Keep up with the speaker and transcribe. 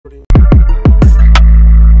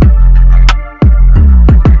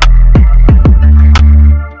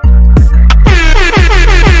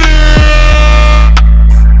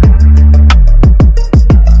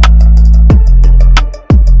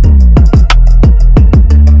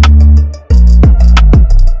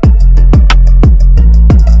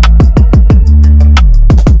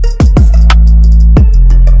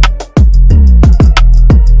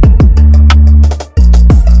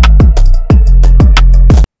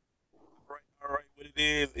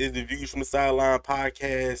is the Views from the Sideline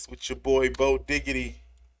podcast with your boy Bo Diggity.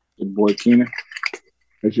 Your boy Keenan.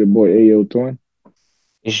 It's your boy Ayo Twin.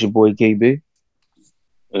 It's your boy KB.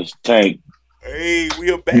 It's Tank. Hey, we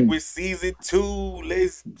are back with season 2.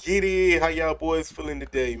 Let's get it. How y'all boys feeling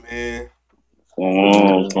today, man?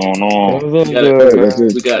 What's going on?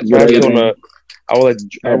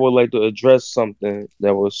 I would like to address something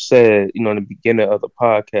that was said, in the beginning of the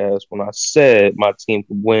podcast when I said my team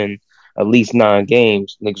could win at least 9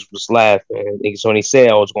 games. Niggas was laughing. Niggas only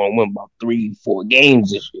said I was going to win about 3-4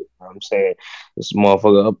 games this year. You know what I'm saying? This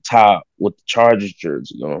motherfucker up top with the Chargers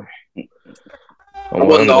jersey on. I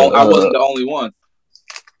wasn't the only one.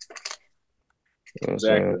 You know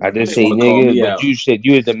exactly. I didn't say nigga, but you said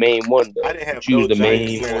you was the main one though. I didn't have no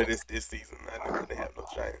Giants slander this season. I didn't have no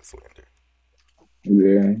Giants slander.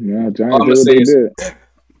 Yeah, Giants all I'm gonna say is,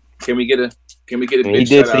 can we get a big he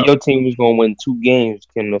did say your team was gonna win 2 games,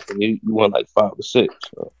 Kenneth, and you won like 5 or 6.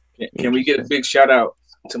 So. Can we get a big shout out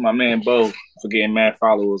to my man Bo for getting mad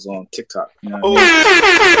followers on TikTok? You know what I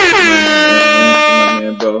mean? My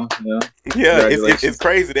man Bo, yeah, it's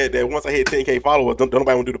crazy that once I hit 10K followers, don't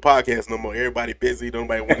nobody want to do the podcast no more. Everybody busy. Don't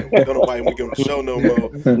nobody want to get on the show no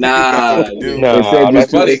more. Nah, they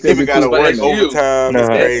even got to work overtime. It's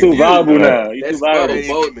crazy. Too valuable now. You too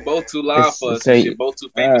valuable. Both too live for us. Both too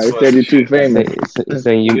famous. It said you too famous.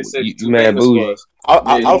 Saying you mad bougie.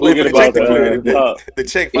 I was waiting for the check to clear. The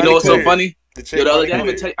check. You know what's so funny? Yo, the other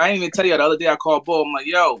day, I didn't even tell you. The other day, I called Bo. I'm like,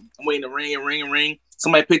 yo, I'm waiting to ring.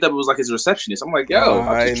 Somebody picked up. It was like his receptionist. I'm like, yo,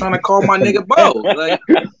 I'm just trying to call my nigga Bo. Like,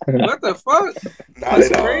 what the fuck? That's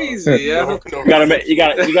crazy. Yeah, you gotta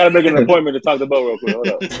make an appointment to talk to Bo real quick. Hold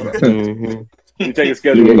up. You take a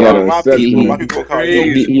schedule. My people call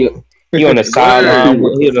you. He on the sideline.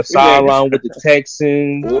 He on the sideline with the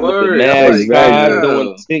Texans, with the mascot,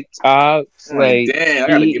 doing TikToks. Like, damn, I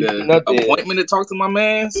gotta get an appointment to talk to my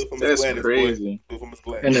man. That's crazy.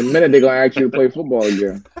 In a minute, they're gonna ask you to play football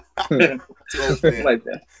again. Like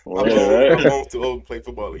that. I'm home too old to play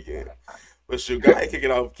football again. But shoot, go ahead, kick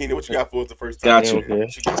it off, Keenan. What you got for us the first time? Got you.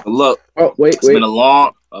 Look. Oh, wait. It's been a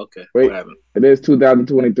long. Okay. Wait. What happened? It is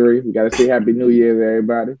 2023. We gotta say Happy New Year to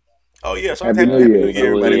everybody. Oh yeah, so Happy New Year,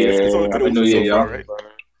 everybody. It's only been a New Year, y'all. Right?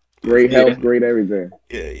 Great health, great everything.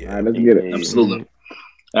 Yeah. All right, let's get it. Absolutely.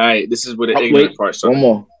 All right, this is where the ignorant part starts.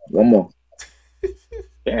 One more.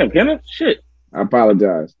 Damn, Kenneth, shit. I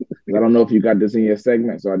apologize. I don't know if you got this in your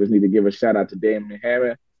segment, so I just need to give a shout out to Damon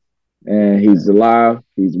Hammond. And he's alive.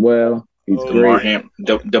 He's well. He's great.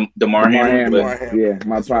 Damar Hamlin. Yeah,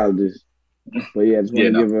 my apologies. But yeah, I just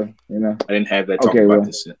want to give a, I didn't have that talk about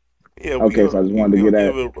this shit. Yeah, okay, so I just wanted to get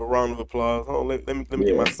that. Give a round of applause. Let me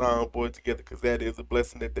get my soundboard together because that is a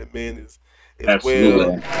blessing that man is Absolutely.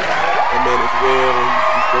 well. That man is well.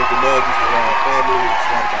 He's broken up. He's around family. He's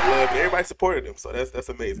surrounded by love. And everybody supported him, so that's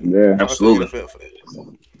amazing. Yeah, absolutely.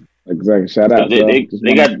 Exactly. Shout out. They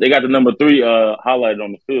got the number 3 highlighted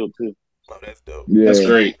on the field too. Oh, that's dope. Yeah, that's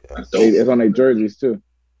great. That's dope. It's on their jerseys too.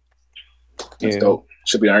 That's dope.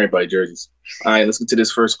 Should be on everybody's jerseys. All right, let's get to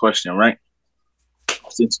this first question, right?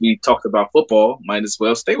 Since we talked about football, might as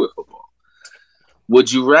well stay with football.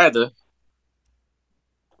 Would you rather?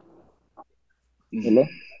 Hello?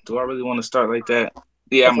 Do I really want to start like that?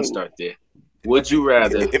 Yeah, I'm gonna start there. Would you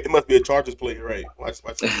rather? It must be a Chargers player, right? Watch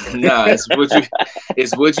nah, it's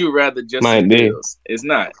would you rather Justin Fields? It's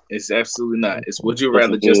not. It's absolutely not. It's would you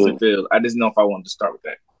rather Justin Fields? I didn't know if I wanted to start with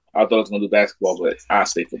that. I thought I was gonna do basketball, but I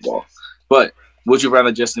stay football. But would you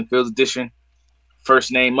rather Justin Fields edition?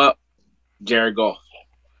 First name up, Jared Goff.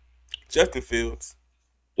 Justin Fields.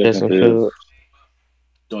 Justin Fields.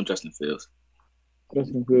 Doing Justin Fields.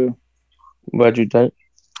 Justin Fields. What you think?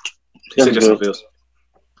 Justin Fields.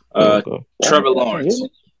 Trevor Lawrence.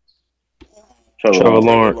 Trevor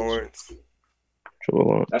Lawrence.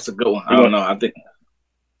 That's a good one. I don't know. I think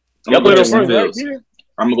I'm gonna go Justin Fields. Right?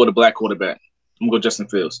 I'm gonna go to black quarterback. I'm gonna go Justin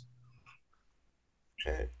Fields.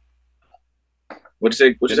 Okay. What'd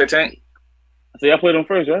you say, Tank? So y'all played them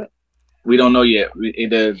first, right? We don't know yet.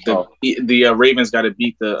 The Ravens got to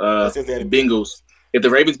beat the Bengals. If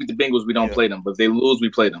the Ravens beat the Bengals, we don't play them. But if they lose,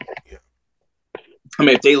 we play them. Yeah. I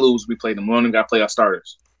mean, if they lose, we play them. We only got to play our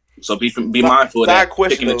starters. So be mindful of that.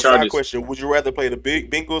 Picking the Chargers. Side question: would you rather play the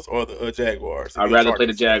Bengals or the Jaguars? I'd rather play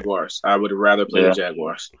the Jaguars. I would rather play the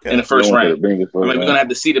Jaguars in the first round. We're gonna have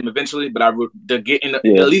to see them eventually, but at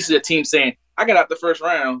least the team saying I got out the first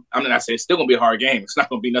round. I mean, I say it's still gonna be a hard game. It's not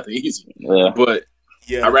gonna be nothing easy. Yeah. But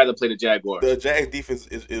I'd rather play the Jaguars. The Jags defense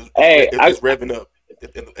is revving up.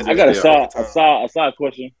 I got a side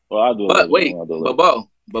question. Well, I'll do it. But wait,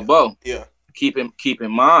 Bo. Yeah. Keep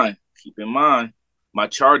in mind, my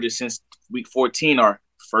Chargers since week 14 are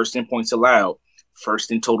first in points allowed,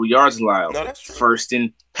 first in total yards allowed, no, that's true. First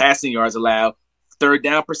in passing yards allowed, third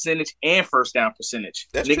down percentage, and first down percentage.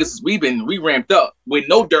 That's Niggas, we ramped up with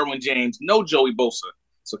no Derwin James, no Joey Bosa.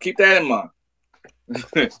 So keep that in mind.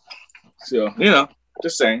 So,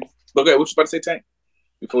 just saying. But okay, what you about to say, Tank?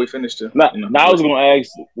 Before we finish this. Now I was gonna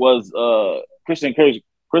ask, was Christian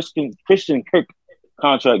Kirk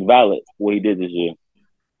contract valid for what he did this year?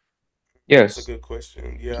 Yes. That's a good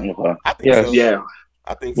question. Yeah. Okay. I think so. Yeah.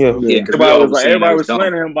 I think so. Yeah, everybody was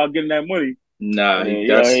slandering him about getting that money. Nah,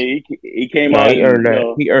 he came out. He earned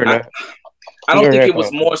that. He earned that. I don't think it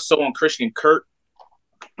was more so on Christian Kirk.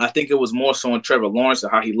 I think it was more so on Trevor Lawrence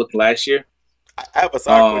and how he looked last year. I have a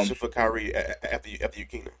side question for Kyrie after you,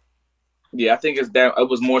 Keenan. Yeah, I think it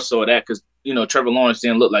was more so of that because Trevor Lawrence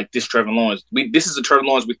didn't look like this Trevor Lawrence. This is the Trevor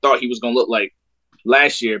Lawrence we thought he was gonna look like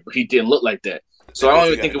last year, but he didn't look like that. So I don't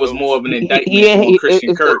even think it was more of an indictment on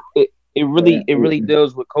Christian Kirk. It really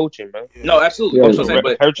deals with coaching, man. Yeah. No, absolutely. Yeah, that's what I'm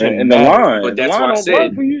saying. But and the line, but that's what I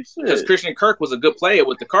said. Because Christian Kirk was a good player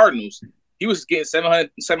with the Cardinals. He was getting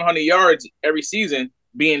 700 yards every season,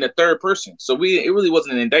 being the third person. So it really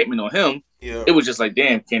wasn't an indictment on him. Yeah. It was just like,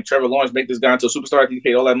 damn, can Trevor Lawrence make this guy into a superstar if he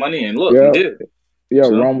paid all that money? And look, he did. Yeah,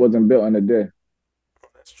 Rome wasn't built in a day.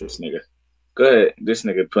 That's true. This nigga. Go ahead. This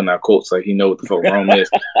nigga putting out quotes like he know what the fuck Rome is.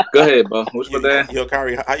 Go ahead, bro. What's about that? Yo,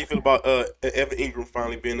 Kyrie, how you feel about Evan Ingram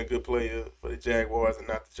finally being a good player for the Jaguars and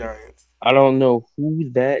not the Giants? I don't know who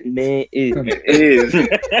that man is.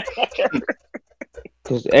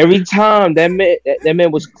 Because every time that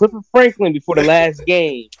man was Clifford Franklin before the last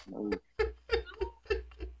game.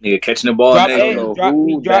 Nigga catching the ball. Drop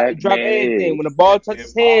anything. When the ball touches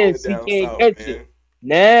his hands, he can't catch it.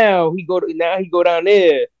 Now he go down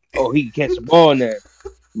there. Oh, he can catch the ball now.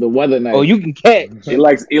 The weather nice. Oh, you can catch. He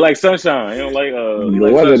likes sunshine. He don't like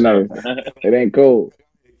the weather nice. It ain't cold.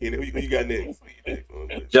 Who you got next?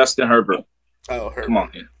 Justin Herbert. Oh, Herbert. Come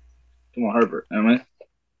on, Herbert. I mean,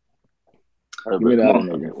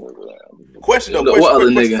 Question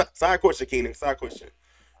though. Side question, Keenan. Side question.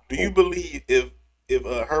 Do you believe if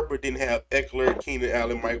Herbert didn't have Eckler, Keenan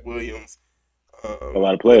Allen, Mike Williams, a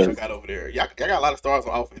lot of players got over there? Y'all got a lot of stars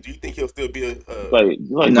on offense. Do you think he'll still be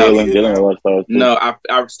No,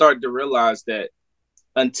 I've started to realize that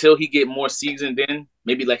until he get more seasoned in,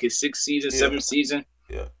 maybe like his 6th season, 7th season.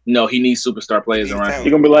 Yeah. No, he needs superstar players around him.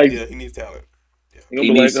 He's gonna be like, he needs talent.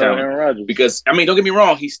 He needs talent. Aaron Rodgers. Because don't get me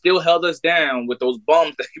wrong, he still held us down with those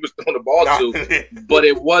bums that he was throwing the ball to. But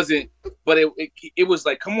it wasn't. But it was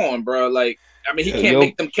like, come on, bro. Like, I mean, he can't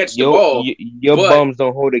make them catch the ball. Your bums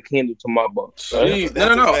don't hold a candle to my bums. Right?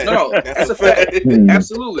 No. That's a fact.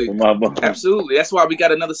 Absolutely. Absolutely. That's why we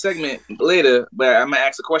got another segment later, but I'm going to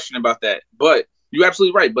ask a question about that. But you're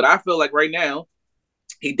absolutely right. But I feel like right now,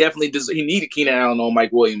 he definitely he needed Keenan Allen or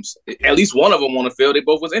Mike Williams. At least one of them on the field. They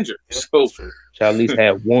both was injured. So at least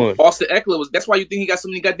had one. Austin Eckler that's why you think he got so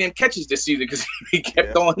many goddamn catches this season, because he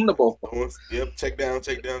kept throwing him the ball. Yep, check down.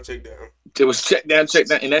 It was check down,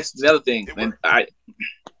 and that's the other thing. And I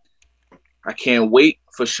can't wait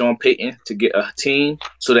for Sean Payton to get a team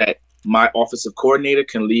so that my offensive coordinator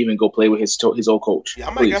can leave and go play with his old coach. Yeah,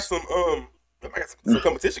 I might got some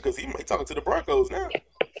competition because he talking to the Broncos now.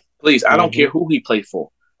 Please, I don't care who he played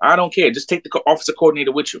for. I don't care. Just take the offensive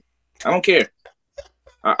coordinator with you. I don't care.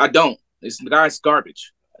 I don't. The guy's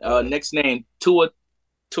garbage. Next name, Tua.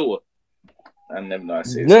 I never know how to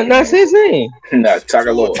say his name. That's his name. Nah,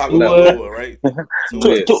 Tagovailoa. Tua, right?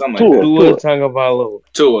 Tua Tagovailoa.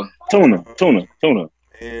 Tuna.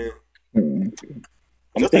 And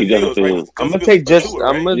I'm gonna take Justin Fields. I'm gonna take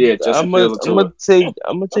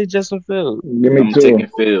Justin Fields. Give me two. Taking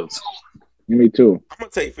Fields. Give me two. I'm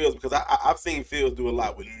gonna take Fields because I've seen Fields do a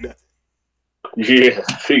lot with nothing. Yeah,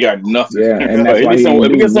 he got nothing. Yeah, and that's why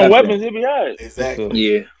if he gets some weapons, he'll be all right. Exactly.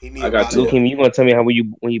 Yeah, I got two. Kim, you gonna tell me how when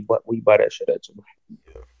you buy that shit at?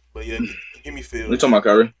 Yeah, but yeah, give me Fields. You talking about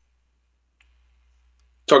Kyrie?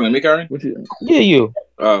 Talking to me, Kyrie? Yeah, you.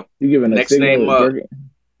 You giving a next name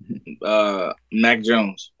Mac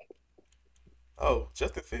Jones. Oh,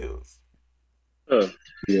 Justin Fields.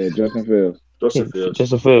 Yeah, Justin Fields.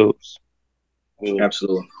 Justin Fields.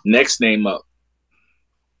 Absolutely. Next name up.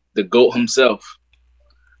 The GOAT himself,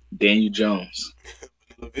 Daniel Jones.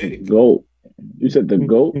 GOAT. You said the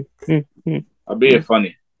GOAT? I'll be here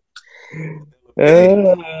funny.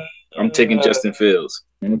 I'm taking Justin Fields.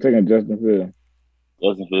 I'm taking Justin Fields.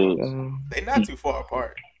 They're not too far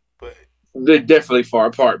apart, but they're definitely far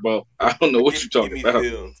apart, bro. I don't know what you're talking about.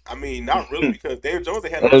 Fields. I mean, not really, because Daniel Jones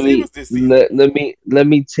had no receivers this season. Let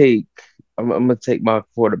me take. I'm gonna take my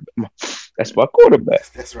quarterback. That's my quarterback.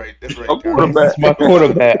 That's right. That's my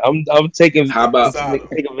quarterback. I'm taking. How about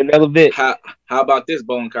taking Vanilla Vic? How about this,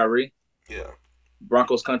 Bone Kyrie? Yeah.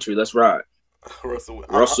 Broncos country. Let's ride. Russell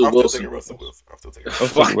Wilson. I'm still taking Russell Wilson.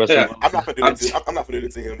 I'm not gonna do that to him. I'm not gonna do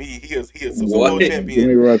that to him. He is a Super Bowl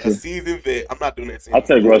champion, a seasoned vet. I'm not doing that to him. I'll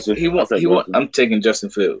take Russell. I'm taking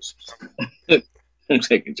Justin Fields. I'm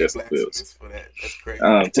taking Justin Fields. For that. That's crazy.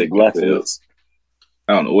 I'm taking Fields.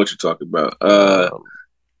 I don't know what you're talking about.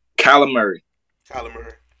 Kyler Murray. Kyler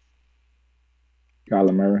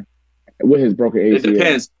Murray. With his broken ACL. It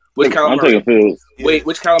depends. Which Kyler I'm Murray? taking Fields. Wait,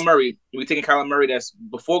 which Kyler Murray? Are we taking Kyler Murray that's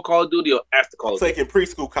before Call of Duty or after Call of Duty? I'm taking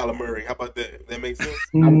preschool Kyler Murray. How about that? That makes sense?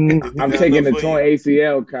 I'm taking the torn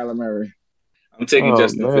ACL Kyler Murray. I'm taking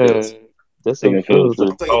Justin Fields. Justin Fields.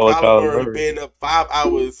 I'm taking Kyler Murray being up 5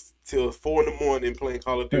 hours till 4 a.m. playing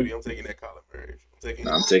Call of Duty. I'm taking that Kyler Murray.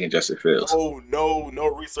 I'm taking Justin Fields. No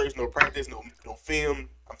research, no practice, no film.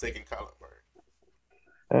 I'm taking Kyler Murray.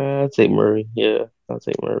 I'll take Murray. Yeah, I'll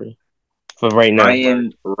take Murray. For right now.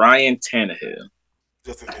 Ryan Tannehill.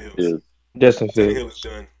 Justin Fields. Yeah. Justin Fields. Tannehill is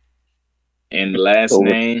done. And last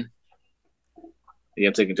name. Yeah,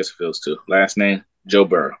 I'm taking Justin Fields too. Last name, Joe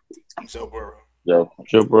Burrow. Joe Burrow.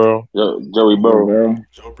 Joey Burrow.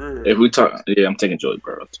 If we talk, yeah, I'm taking Joey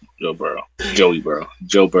Burrow too. Joe Burrow.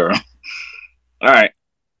 All right.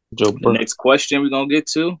 Joe Burrow. The next question we're gonna get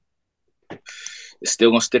to is still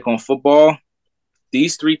gonna stick on football.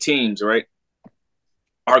 These 3 teams, right,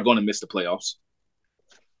 are going to miss the playoffs.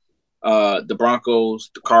 The Broncos,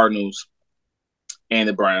 the Cardinals, and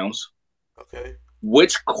the Browns. Okay.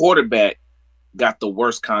 Which quarterback got the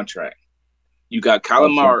worst contract? You got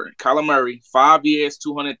Kyler Murray, 5 years,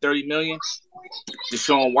 $230 million.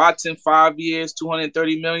 Deshaun Watson, 5 years,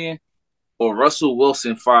 $230 million. Or Russell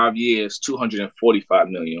Wilson, 5 years, $245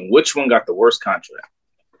 million. Which one got the worst contract?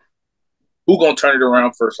 Who gonna turn it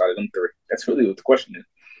around first out of them 3? That's really what the question is.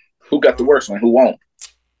 Who got the worst one? Who won't?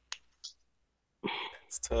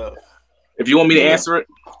 It's tough. If you want me to answer it,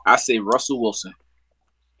 I say Russell Wilson.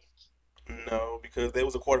 No, because they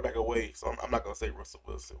was a quarterback away, so I'm not gonna say Russell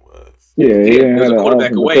Wilson was. Yeah, he was a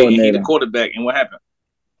quarterback away, and he the quarterback. And what happened?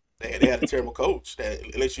 They had a terrible coach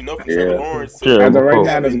that lets you know from Trevor Lawrence.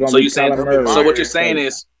 So you're saying?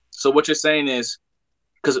 So what you're saying is,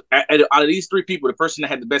 because out of these 3 people, the person that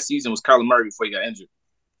had the best season was Kyler Murray before he got injured.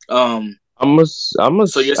 So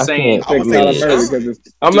you're saying I'm saying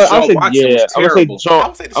Deshaun Watson.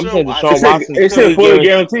 It's fully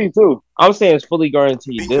guaranteed too. I'm saying it's fully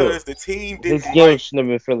guaranteed because the team didn't. This game shouldn't have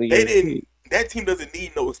been fully guaranteed. That team doesn't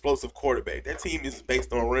need no explosive quarterback. That team is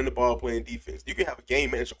based on running the ball, playing defense. You can have a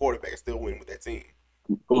game manager quarterback and still win with that team.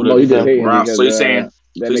 So you're saying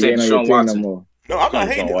Deshaun Watson? No, I'm not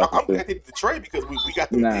hating. I'm hating the trade because we got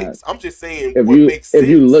the picks. I'm just saying makes sense.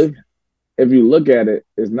 If you look at it,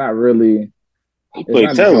 it's not really. He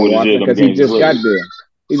played terrible because he just got there.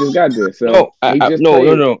 So he just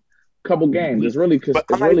played a couple games. It's really because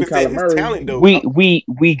Kyler Murray. Talent, we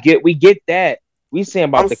get that. We saying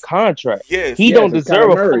about the contract. Yes, he don't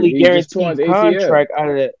deserve a fully guaranteed contract out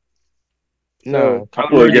of that. No,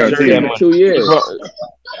 Kyler Murray deserves that money. 2 years.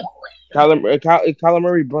 Kyler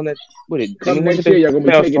Murray brought that. Come next year, you're gonna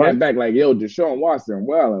be taking that back like, yo, Deshaun Watson.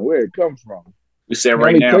 Well, and where it comes from. We said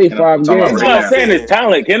right now. Played 5 games. I'm not saying it's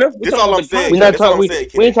talent, Kenneth. That's all I'm saying. We ain't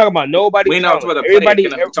talking about nobody. We ain't talking about everybody.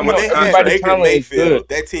 Everybody good.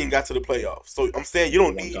 That team got to the playoffs. So I'm saying you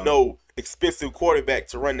don't need no expensive quarterback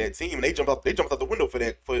to run that team. And they jumped out the window for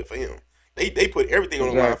him. They put everything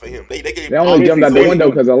on the line for him. They only jumped out the window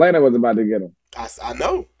because Atlanta was about to get him. I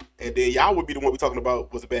know. And then y'all would be the one we talking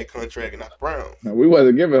about was a bad contract and not the Browns. No, we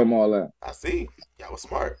wasn't giving him all that. I see. Y'all was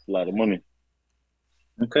smart. A lot of money.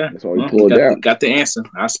 Okay. That's why we pulled out. Got the answer.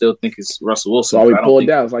 I still think it's Russell Wilson. That's why we pulled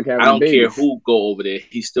out. It's like having I don't care who go over there.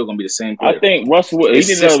 He's still going to be the same player. I think Russell, he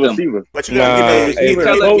didn't have a receiver. But you got to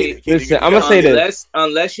get listen, I'm going to say this.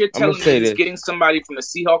 Unless you're telling me he's getting somebody from the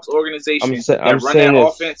Seahawks organization that run that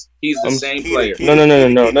offense, he's the same player. No.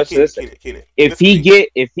 Listen. If he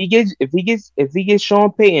gets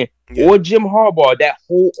Sean Payton or Jim Harbaugh, that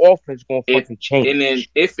whole offense going to fucking change. And then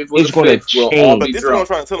if it was going to change. But this is what I'm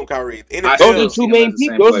trying to tell him, Kyrie. Those are two main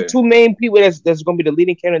people. Those are 2 main people that's going to be the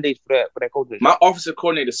leading candidates for that coaching. My offensive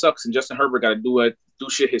coordinator sucks, and Justin Herbert got to do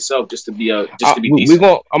shit himself just to be decent.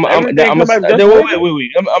 Wait. I hope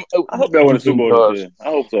that won a Super Bowl. I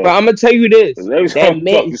hope so. But I'm gonna tell you this: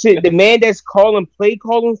 the man that's play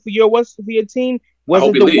calling for your team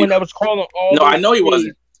wasn't the one that was calling all. No, I know he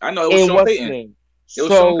wasn't. I know it was Sean Payton. It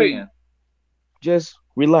was Sean Payton. Just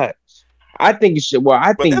relax. I think you should. Well,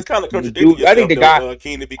 I think that's kind of contradicting. I think the guy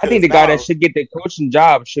that should get the coaching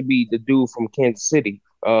job should be the dude from Kansas City.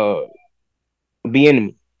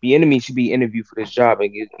 Bieniemy. Bieniemy should be interviewed for this job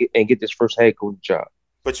and get this first head coach job.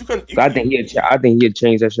 But I think he'd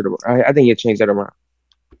change that shit around. I think he'd change that around.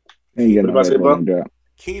 What about say, Buck?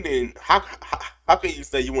 Keenan, how can you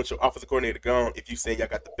say you want your offensive coordinator gone if you say y'all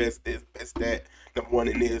got the best this, best that, number one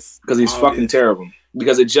in this? Because he's fucking terrible.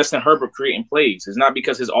 Because it's Justin Herbert creating plays. It's not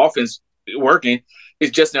because his offense working.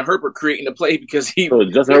 It's Justin Herbert creating the play because he. So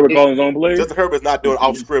Justin Herbert calling his own plays? Justin Herbert's not doing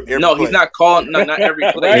off script every No, play. he's not calling not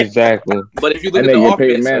every play. Exactly. But if you look at the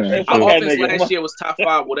offense, our offense last year was top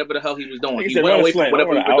 5, whatever the hell he was doing. He went away from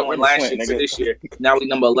whatever we were doing last year to this year. Now he's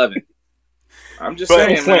number 11. I'm just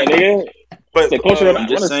saying, man. But I'm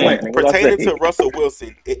just saying. Pertaining to Russell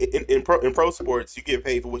Wilson, in pro sports, you get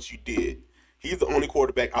paid for what you did. He's the only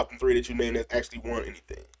quarterback out of the 3 that you named that's actually won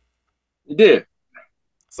anything. He did.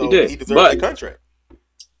 So he deserves that contract.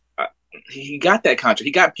 He got that contract.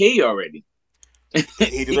 He got paid already.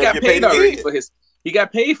 He got paid already for his. He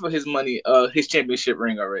got paid for his money, his championship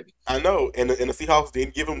ring already. I know, and the Seahawks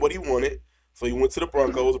didn't give him what he wanted, so he went to the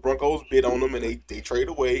Broncos. The Broncos bid on him, and they traded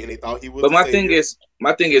away, and they thought he was. But my thing is,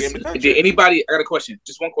 did anybody? I got a question.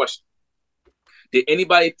 Just one question. Did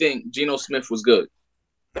anybody think Geno Smith was good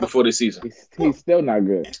before this season? He's still not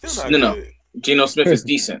good. He's still not good. Geno Smith is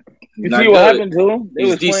decent. You see what happened to him? They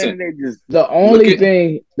was decent. The only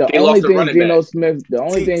thing Geno Smith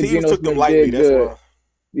did good.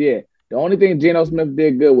 Yeah, the only thing Geno Smith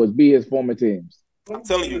did good was beat his former teams. I'm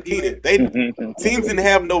telling you, Keenan, teams didn't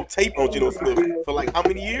have no tape on Geno Smith for like how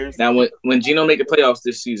many years? Now, when Geno made the playoffs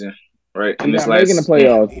this season, right? He's not making the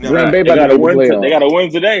playoffs. Green Bay got to win. They got to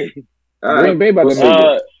win today. Green Bay about to make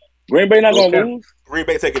it. Green Bay not gonna lose. Green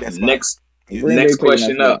Bay taking that spot. Next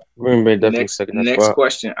question up. Green Bay definitely taking that spot. Next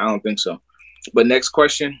question. I don't think so. But next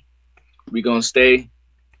question, we're gonna stay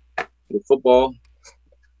with football.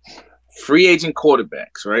 Free agent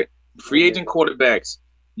quarterbacks, right? Free agent quarterbacks,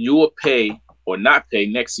 you will pay or not pay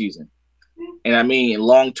next season. And I mean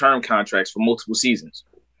long-term contracts for multiple seasons.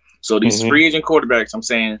 So these free agent quarterbacks, I'm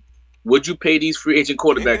saying, would you pay these free agent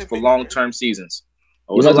quarterbacks for long-term seasons?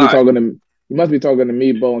 You must be talking to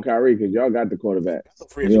me, Bo, and Kyrie, because y'all got the quarterback.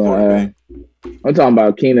 I'm talking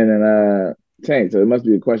about Keenan and Tank, so it must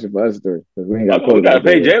be a question for us three. Because we ain't got quarterback.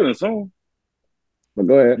 We got to pay Jalen soon. But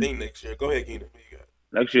go ahead. I think next year. Go ahead, Keenan. What you got?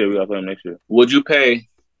 Next year, we got to play him next year. Would you pay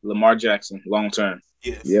Lamar Jackson long-term?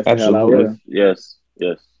 Yes. Absolutely. Yes.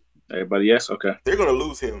 Everybody, yes? Okay. They're going to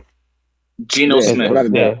lose him. Geno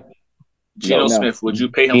Smith. Geno Smith, would you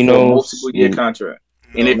pay him for a multiple-year contract?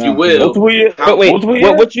 And if you will, multiple year. But wait,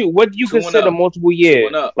 what do you consider multiple year? 2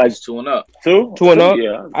 and up. Like 2 and up. 2 and up.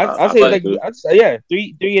 Yeah, I say like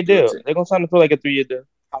 3-year deal. They're gonna sign him for like a 3-year deal.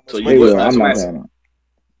 So you would? I'm not paying.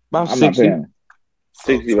 About 60.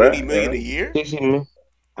 60, right? $20 million a year. 60 million.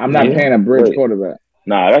 I'm not paying a bridge quarterback.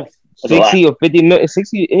 Nah, that's 60 or 50 million.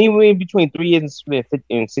 60 anywhere between 3 years and 50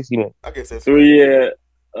 and 60 million. I guess that's 3 year,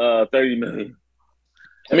 30 million.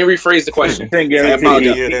 Let me rephrase the question. Let me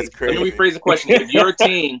rephrase the question. If you're a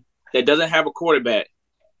team that doesn't have a quarterback,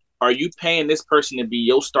 are you paying this person to be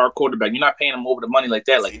your star quarterback? You're not paying him over the money like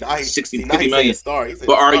that, like 60, 50 million.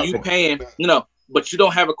 But are you paying? No, but you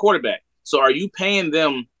don't have a quarterback. So are you paying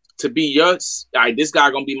them to be your? All right, this guy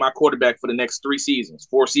gonna be my quarterback for the next 3 seasons,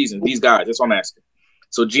 4 seasons. These guys. That's what I'm asking.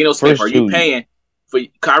 So Geno Smith, are you paying for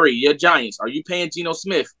Kyrie? Your Giants. Are you paying Geno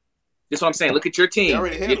Smith? That's what I'm saying. Look at your team.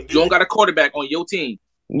 You don't got a quarterback on your team.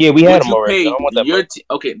 Yeah, we had him already.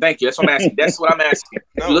 Okay, thank you. That's what I'm asking. That's what I'm asking.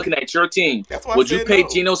 You're looking at your team. Would you pay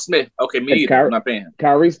Geno Smith? Okay, me either. I'm not paying him.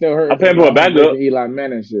 Kyrie still hurt. I'm paying for a backup. Eli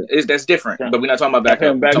Manning shit. That's different, but we're not talking about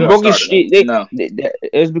backup. Broken streak.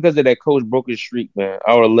 It's because of that coach broke his streak, man.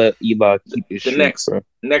 I would have let Eli keep his streak.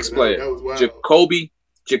 Next player, Jacoby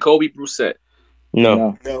Brissett.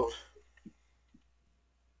 No.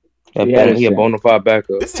 He a bona fide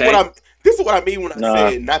backup. This is what I mean when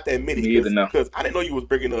I said not that many. Because I didn't know you was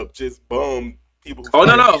bringing up just bum people. Oh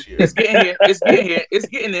no, it's getting here. It's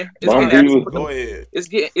getting there. Go ahead. It's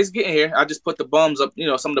getting here. I just put the bums up.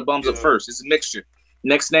 Some of the bums up first. It's a mixture.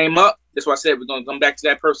 Next name up. That's why I said we're gonna come back to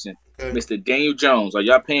that person, Mr. Daniel Jones. Are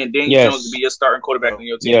y'all paying Daniel Jones to be your starting quarterback on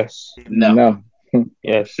your team? Yes. No.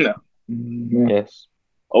 Yes. No. Yes.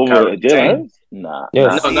 Over Jalen Hurts? Nah.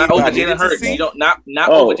 Yes. No, not over Jalen Hurts. You don't not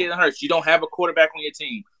over Jalen Hurts. You don't have a quarterback on your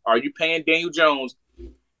team. Are you paying Daniel Jones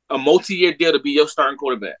a multi-year deal to be your starting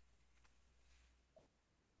quarterback?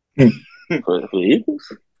 For the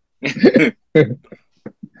Eagles?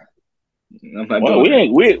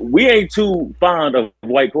 We ain't too fond of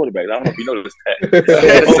white quarterbacks. I don't know if you noticed that.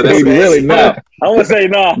 They really not. I want to say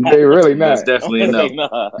no. They really not. That's definitely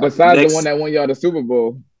no. Besides the one that won y'all the Super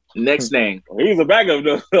Bowl. Next name. He's a backup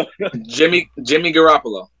though. Jimmy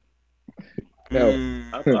Garoppolo. No.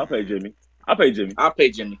 I'll pay Jimmy. I'll pay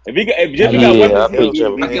Jimmy. If Jimmy got weapons,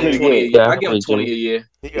 I give him 20 a year. I give him 20 a year.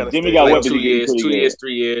 Jimmy got weapons. 2 years,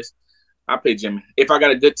 3 years. I pay Jimmy. If I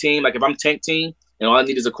got a good team, like if I'm tank team and all I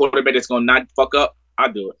need is a quarterback that's gonna not fuck up,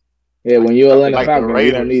 I'll do it. Yeah, when you're Atlanta Falcons,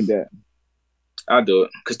 you don't need that. I'll do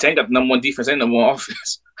it because Tank got the number 1 defense and number 1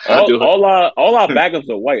 offense. All our backups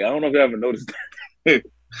are white. I don't know if you ever noticed that.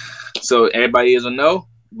 So everybody is a no.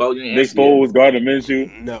 Bo, Nick Foles, Gardner Minshew.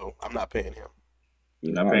 No, I'm not paying him.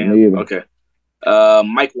 You're not paying him. Okay.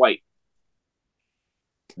 Mike White.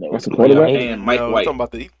 What's the quarterback? And Mike White. Talking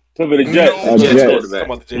about the Jets. Jets quarterback.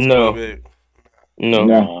 Talking about the Jets quarterback.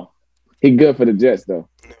 No. He good for the Jets though.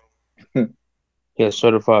 Yeah,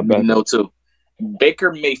 certified back. No, too.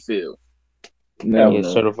 Baker Mayfield. No. Yeah,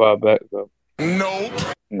 certified back though. No.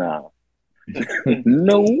 Nah.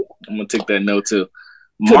 No. I'm gonna take that no too.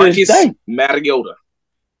 Marcus Mariota.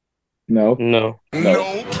 No.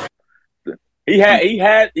 He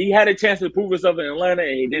had a chance to prove himself in Atlanta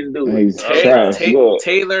and he didn't do it.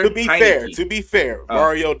 Taylor. To be fair,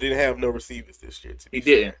 Mario didn't have no receivers this year. He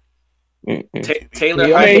didn't. Taylor.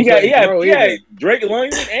 He got Drake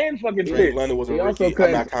London and fucking Drake London was a rookie.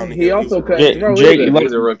 I'm not counting him. He also cut. Drake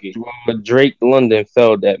was a rookie. Drake London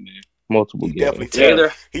failed that man multiple games. Definitely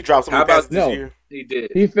Taylor. He dropped some passes this year. He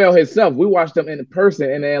did. He fell himself. We watched him in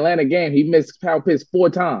person in the Atlanta game. He missed Kyle Pitts 4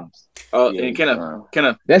 times. And Kenna.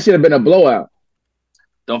 That should have been a blowout.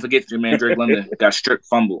 Don't forget your man Drake London got stripped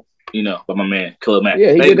fumble. By my man Khalil Mack.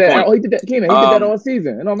 Yeah, he did that. He did that. Keenan, he did that all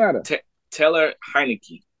season. It don't matter. Taylor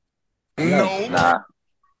Heineke. No. Nah. I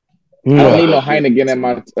don't need no Heineken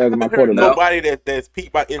as my quarterback. Nobody that's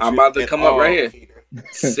peaked by interest. I'm about to come up right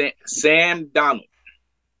here. Sam Donald.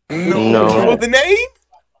 No. What was the name?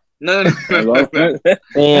 No. Sam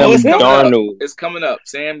Darnold. It's coming up.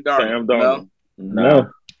 Sam Darnold. No.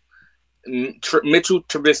 Mitchell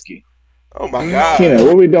Trubisky. Oh my God. Keenan,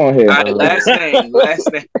 what are we doing here? Last name.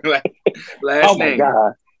 Oh my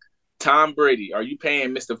God. Tom Brady. Are you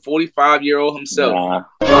paying Mr. 45-year-old himself? Nah.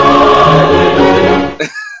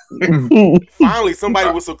 Finally, somebody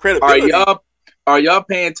with some credibility. Are y'all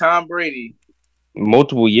paying Tom Brady?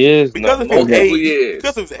 Multiple years? Because of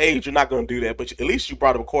his age, you're not going to do that. But at least you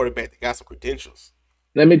brought up a quarterback that got some credentials.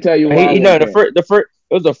 Let me tell you why. The first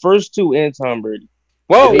it was the first 2 in Tom Brady.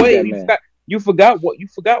 Well, wait, you forgot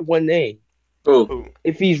one name. Who?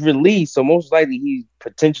 If he's released, so most likely he's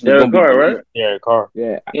potentially Derek Carr, right? Derek Carr.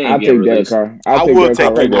 Yeah, I'll take Derek Carr. I would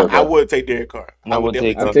take Derek Carr. I'll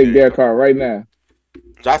take Derek Carr right now.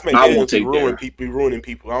 Josh McDaniels be ruining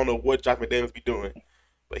people. I don't know what Josh McDaniels be doing,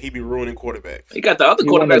 but he be ruining quarterbacks. He got the other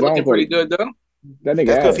quarterback looking pretty good though. That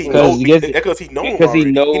nigga because he knows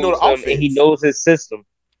the offense. And he knows his system.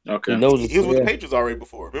 Okay, he was with the Patriots already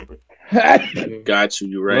before. Remember? Got you.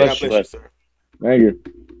 You're right. God bless you, sir. Thank you.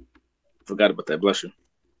 Forgot about that. Bless you.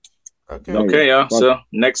 Okay, y'all. So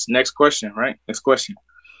next question, right? Next question.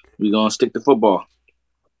 We gonna stick to football.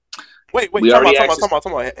 Wait. Talk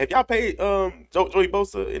about. Have y'all paid Joey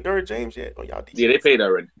Bosa and Derrick James yet? Or y'all? Yeah, they paid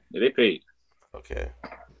already. Yeah, they paid. Okay.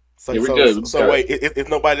 So we're good. So wait, is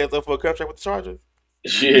nobody that's up for a contract with the Chargers?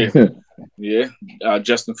 Yeah.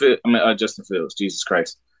 Justin Fields. Jesus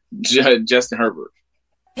Christ. Justin Herbert.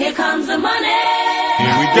 Here comes the money.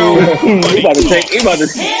 Here we go. He about to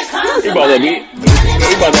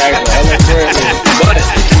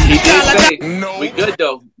He did say we good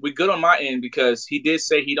though. We good on my end because he did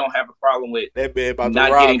say he don't have a problem with that man about not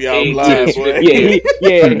to rob getting y'all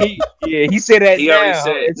paid. He said that. He now. already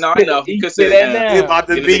said. No, I know. He could say that now. It's about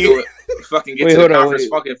to be fucking get to the conference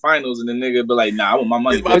fucking finals and the nigga be like, nah, I want my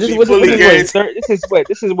money. This is what,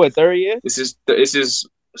 third year? This is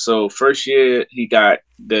so first year he got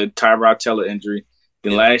the Tyrod Taylor injury.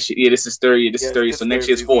 Then last year, this is third year. This is third year. So next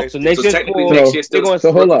year's 4. So next year's technically 4. Next year's still.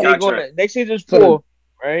 So hold up. Next year's is 4,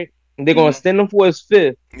 right? And they're gonna extend him for his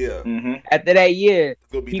 5th. Yeah. Mm-hmm. After that year,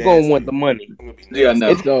 he's gonna want the money. Yeah,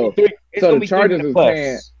 no. So the Chargers is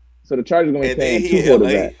paying. So the Chargers gonna be paying 2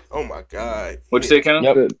 quarterbacks. Oh my God. What'd you say, Ken?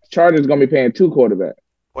 Yep. The Chargers gonna be paying 2 quarterbacks.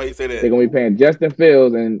 Why you say that? They're gonna be paying Justin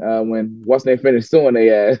Fields and when they finish suing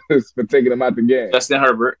their ass for taking them out the game. Justin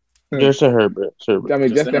Herbert. Justin Herbert.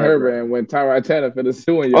 Justin Herbert, and when Tyrod Taylor for the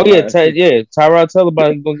suing. Tyrod Taylor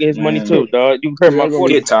about gonna get his money too, dog. You heard my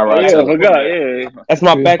forget Tyrod Taylor. That's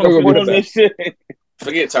my backup quarterback.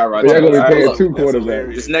 Forget Tyrod. They're gonna be paying 2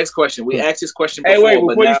 quarterbacks. This next question, we asked this question before. Hey, wait,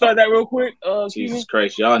 before you start that real quick, Jesus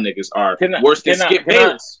Christ, y'all niggas are worse than Skip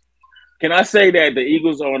Bayless. Can I say that the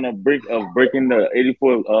Eagles are on the brink of breaking the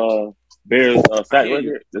 84 Bears sack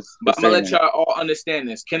record? But I'm gonna let y'all all understand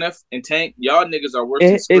this. Kenneth and Tank, y'all niggas are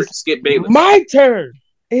worse than Skip Bayless. My turn.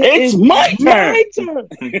 It's my turn.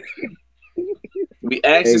 We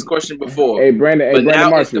asked this question before. Hey, Brandon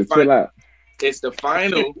Marshall, chill out. It's the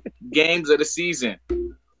final games of the season.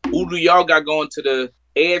 Who do y'all got going to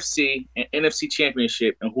AFC and NFC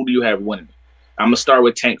championship, and who do you have winning? I'm gonna start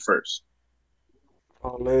with Tank first.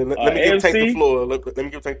 Oh, let me give Tank the floor. Let me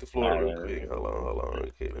give Tank the floor real quick. Hold on.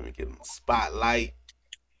 Okay, let me get him spotlight.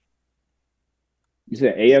 You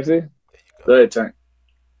said AFC? Go ahead, Tank.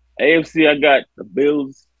 AFC, I got the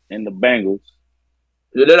Bills and the Bengals.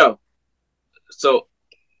 No. So,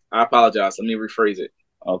 I apologize. Let me rephrase it.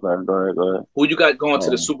 Okay, go ahead. Who you got going to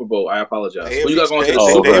the Super Bowl? I apologize. AFC, who you got going to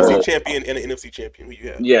the Super Bowl? The AFC champion and the NFC champion. Who you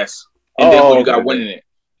have? Yes. And then who you got winning it?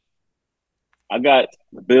 I got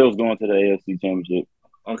the Bills going to the AFC championship.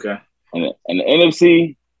 Okay. And the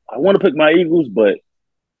NFC, I want to pick my Eagles, but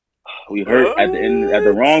we hurt at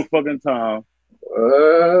the wrong fucking time.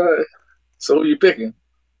 So who you picking?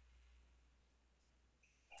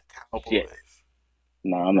 Cowboys.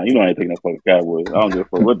 Nah, I'm not. You know I ain't picking no fucking Cowboys. I don't give a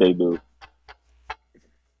fuck what they do.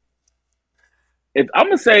 I'm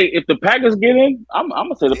gonna say if the Packers get in, I'm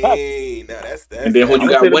gonna say the Packers. Hey, now that's and then who you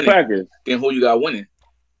got winning? The then who you got winning?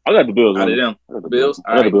 I got the Bills. Out of them, Bills.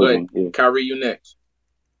 All right, go ahead. Yeah. Kyrie, you next.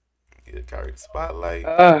 Get Kyrie the spotlight.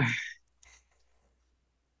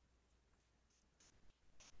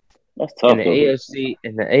 That's tough. In the AFC,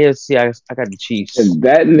 I got the Chiefs. If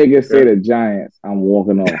that nigga say the Giants, I'm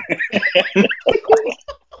walking off.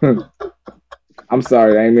 I'm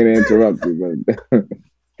sorry, I ain't mean to interrupt you, but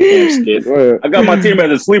I got my team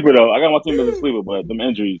as a sleeper though. But them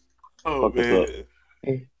injuries. Oh man.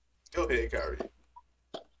 Go ahead, Kyrie.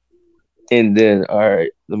 And then, all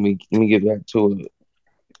right, let me get back to it.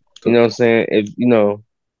 You know what I'm saying? If no,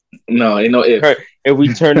 ain't no if. If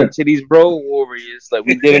we turn into these Road Warriors like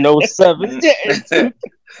we did in 07.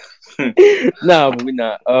 No, but we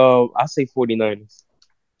not. I say 49ers.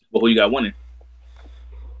 But who you got winning?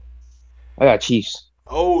 I got Chiefs.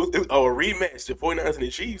 Oh, a rematch. The 49ers and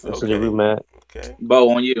the Chiefs. That's a rematch. Okay.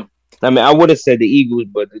 Bo, on you. I mean, I would have said the Eagles,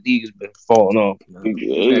 but the Eagles been falling off.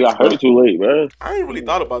 He got hurt too late, bro. I ain't really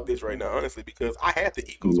thought about this right now, honestly, because I had the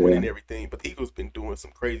Eagles winning everything, but the Eagles been doing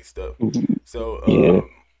some crazy stuff. So,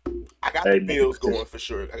 I got the Bills going for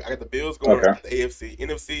sure. I got the Bills going. I got the AFC,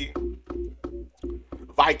 NFC,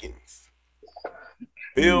 Vikings.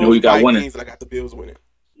 Bills, who you got Vikings, winning? and I got the Bills winning.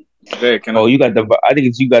 Okay, you got the. I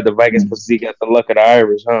think you got the Vikings because you got the luck of the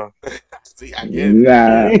Irish, huh? See, I guess.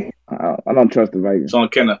 Nah, I don't trust the Vikings. It's on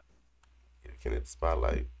Kenna. Kenna the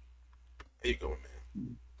spotlight. There you go,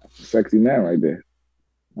 man. Sexy man right there.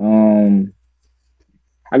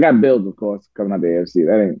 I got Bills, of course, coming out the AFC.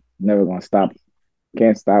 That ain't never gonna stop.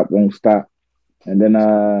 Can't stop, won't stop. And then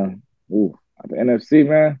the NFC,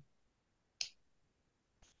 man.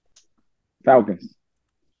 Falcons.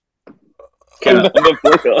 Kenna,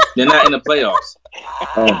 they're not in the playoffs.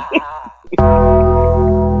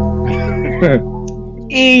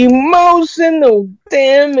 Emotional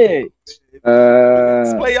damage.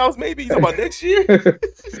 Playoffs, maybe. You talking about next year?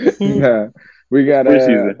 Nah, we got.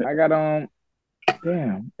 I got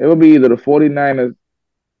damn. It will be either the 49ers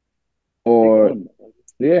or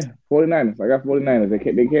 49ers. I got 49ers.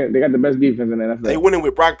 They got the best defense in the NFL. They winning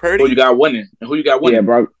with Brock Purdy. Who you got winning? And who you got winning? Yeah,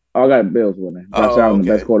 Brock. I got Bills winning. Josh Allen,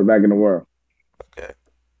 the best quarterback in the world. Okay.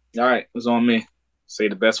 All right, it's on me. Say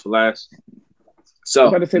the best for last. So I'm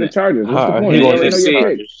about to say the Chargers. What's the point?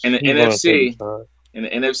 In the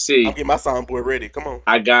NFC, I'll get my soundboard ready. Come on.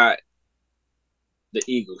 I got the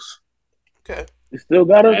Eagles. Okay. You still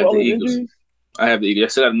got us all the Eagles. I have the Eagles. I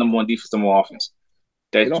still got the number one defense, number one offense.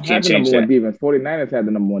 They don't have the number one defense. 49ers have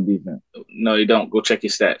the number one defense. No, you don't. Go check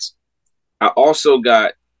your stats. I also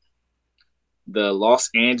got the Los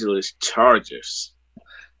Angeles Chargers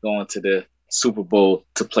going to the Super Bowl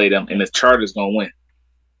to play them, and the Chargers going to win.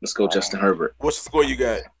 Let's go, Justin Herbert. What's the score you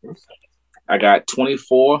got? I got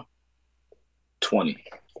 24-20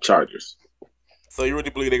 Chargers. So you really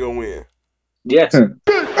believe they're going to win? Yes. I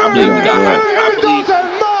believe we got hot.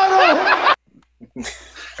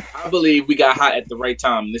 I believe we got hot at the right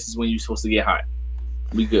time. This is when you're supposed to get hot.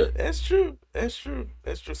 We good. That's true.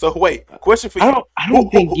 So wait, question for you. I don't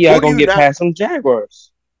think y'all gonna get past some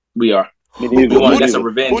Jaguars. We are. That's a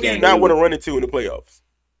revenge game. Who do you not want to run into in the playoffs?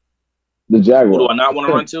 The Jaguars. Who do I not want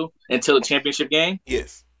to run to until the championship game?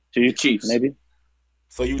 Yes. The Chiefs. Maybe.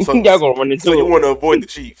 So you y'all gonna run into. So you want to avoid the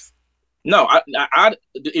Chiefs? No, I.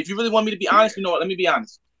 If you really want me to be honest, you know what? Let me be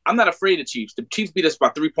honest. I'm not afraid of Chiefs. The Chiefs beat us by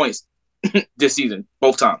 3 points this season,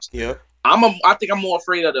 both times. Yeah. I think I'm more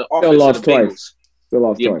afraid of the offense. They lost of the twice. They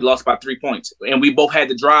lost by 3 points, and we both had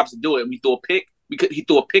the drives to do it. We threw a pick. He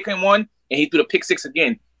threw a pick in one, and he threw the pick six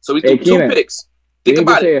again. So we threw two picks. Think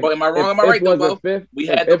about it. But am I wrong? Am I right, though, Bo? We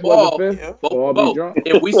had the ball. Bo,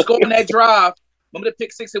 if we score on that drive, Remember the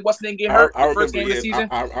pick six that what's name get hurt the first game of the season?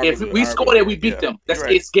 If we scored it, we beat them.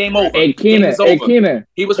 It's game over. Hey, Keenan,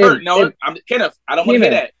 he was hurt. No, I'm Kenneth. I don't want to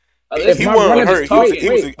hear that. If he wasn't hurt,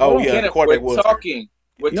 the quarterback was talking.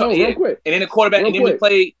 We're talking. Real quick. And then the quarterback, and then we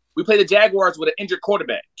played the Jaguars with an injured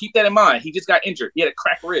quarterback. Keep that in mind. He just got injured. He had a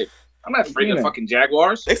cracked rib. I'm not afraid of the fucking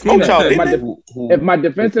Jaguars. They smoked y'all, if my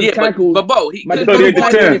defensive tackle, but Bo, he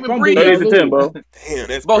couldn't even breathe. Damn,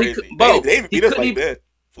 that's crazy. They beat us like that.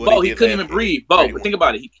 Bo, he couldn't even breathe. Bo, but think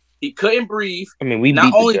about it. He couldn't breathe. I mean, we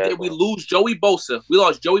not only did we lose Joey Bosa, we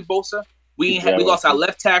lost Joey Bosa. We lost our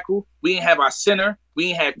left tackle. We didn't have our center. We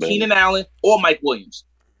didn't have Keenan Allen or Mike Williams.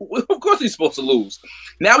 Of course, we're supposed to lose.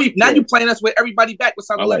 Now you playing us with everybody back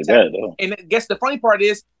besides the left tackle. And I guess the funny part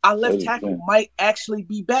is our left tackle might actually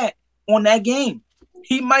be back on that game.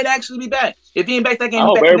 He might actually be back. If he ain't back that game, I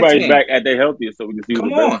hope everybody's back at their healthiest so we can see Come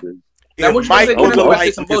what the best on. is. Now, what you about to say? Mike You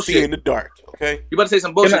like some you can see bullshit in the dark. Okay, you about to say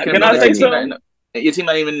some bullshit. Can I say something? Your team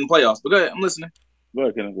not even in the playoffs. But go ahead, I'm listening. Go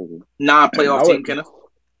ahead, Kenneth. Non-playoff team, Kenneth.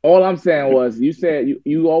 All I'm saying was, you said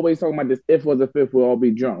you always talking about this. If was a fifth, we'll all be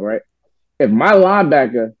drunk, right? If my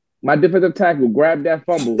linebacker, my defensive tackle, grabbed that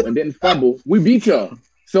fumble and didn't fumble, we beat y'all.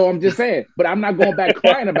 So I'm just saying, but I'm not going back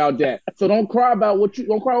crying about that. So don't cry about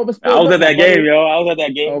don't cry over. I was at that game, yo. I was at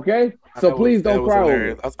that game. Okay, so please don't cry over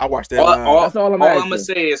it. I watched that. That's all I'm asking. All I'm gonna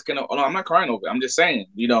say is, I'm not crying over it. I'm just saying,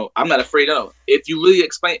 I'm not afraid of. If you really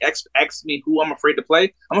ask me who I'm afraid to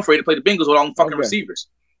play, I'm afraid to play the Bengals with all them fucking receivers.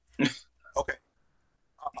 Okay,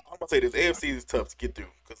 I'm gonna say this: AFC is tough to get through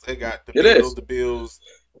because they got the Bills.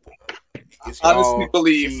 Honestly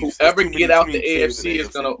believe whoever get out the AFC is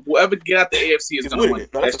gonna win.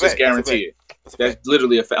 That's just guaranteed. That's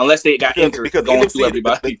literally a fact. Unless they got injured because going through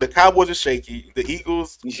everybody. The Cowboys are shaky. The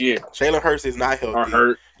Eagles, Jalen Hurts is not healthy. Are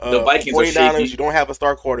hurt. The Vikings are shaky. You don't have a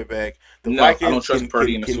star quarterback. The Vikings I don't trust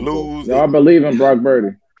Purdy in the Super Bowl. lose. I believe in Brock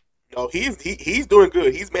Purdy. No, he's doing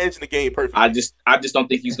good. He's managing the game perfectly. I just don't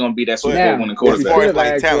think he's going to be that Super Bowl winning quarterback. As far as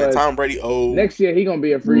like talent, Tom Brady old. Next year he's going to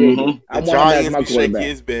be a free agent. The Giants be shaky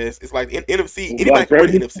his best. It's like NFC. Anybody can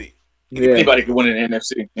win the NFC. Anybody can win in the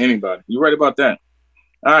NFC. Anybody. You're right about that.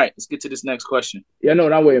 All right, let's get to this next question. Yeah, I know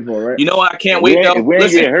what I'm waiting for, right? You know what? I can't wait though.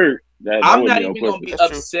 Listen, get hurt. I'm not even going to be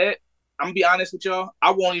upset. I'm going to be honest with y'all.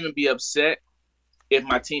 I won't even be upset if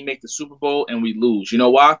my team make the Super Bowl and we lose. You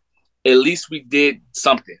know why? At least we did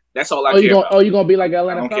something. That's all I care about. Oh, you're going to be like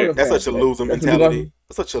Atlanta Falcons? That's such a losing mentality.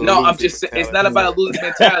 No, I'm just saying, it's not about a losing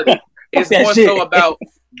mentality. It's more so about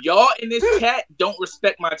y'all in this chat don't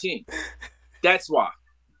respect my team. That's why.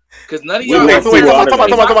 Because none of y'all. If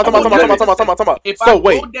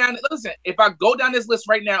I go down this list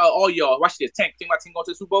right now, all y'all, watch this. Tank, think my team going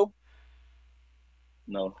to the Super Bowl?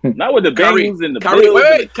 No, not with the Bengals and the Bills.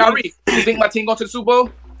 Wait, Kyrie, you think my team going to the Super Bowl?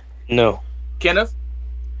 No. Kenneth?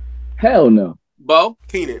 Hell no. Bo?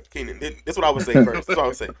 Keenan. That's what I would say first. That's what I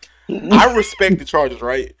would say. I respect the Chargers,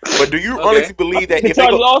 right? But do you honestly believe that if they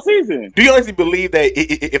go all season? Do you honestly believe that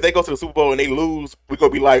if they go to the Super Bowl and they lose, we're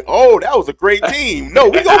gonna be like, "Oh, that was a great team"? No,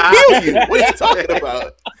 we gonna kill you. What are you talking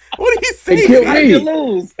about? What are you saying? How you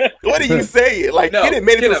lose? What are you saying? Like, Kenneth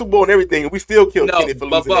made it to the Super Bowl and everything, and we still kill Kenneth for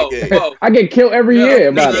losing that game. I get killed every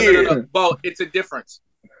year. No. Bo, it's a difference.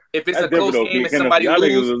 If it's a close game and somebody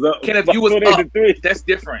loses, Kenneth, you was up. That's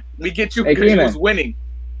different. We get you because you was winning.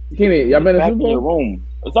 Keenan, y'all been in the Super Bowl? Room.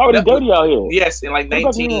 It's already dirty out here. Yes, in like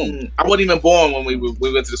 19. I wasn't even born when we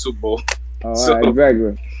went to the Super Bowl. Right,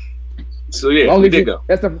 exactly. So yeah, we did go.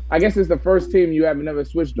 I guess it's the first team you haven't never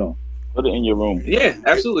switched on. Put it in your room. Yeah,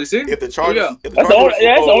 absolutely. See, if the Chargers, that's the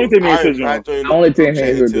only team you switch on. Only team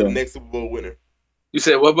to the next Super Bowl winner. You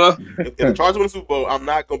said what, bro? If the Chargers win the Super Bowl, I'm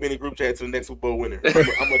not gonna be in the group chat to the next Super Bowl winner. I'm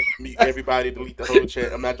gonna meet everybody, delete the whole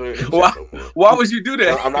chat. I'm not joining the chat no more. Why would you do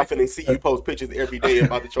that? I'm not finna see you post pictures every day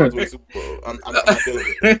about the Chargers winning the Super Bowl. I'm not feeling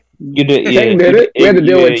it. You did, Tank did it. We had to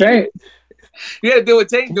deal with Tank. You had to deal with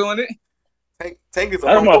Tank doing it. Tank is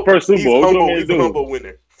that's my first Super Bowl. He's a humble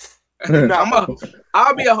winner.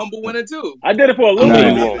 I'll be a humble winner too. I did it for a little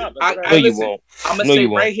bit. Listen, I'm gonna say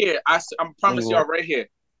right here. I promise y'all right here.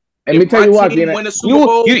 Let me tell you what,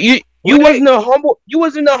 you wasn't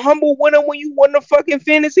a humble winner when you won the fucking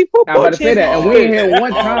fantasy football. I'm about to say that, and we ain't here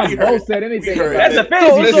one time both said anything. That's a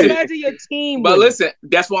fantasy. So imagine your team. But listen,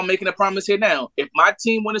 that's why I'm making a promise here now. If my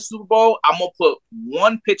team win a Super Bowl, I'm gonna put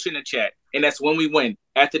one picture in the chat, and that's when we win.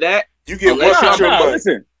 After that, you get one picture a month.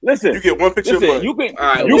 Listen. You get one picture a month. You can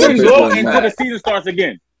glow until the season starts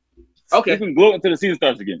again. Okay. You can glow until the season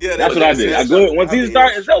starts again. Yeah, that's what I did. I glowed when season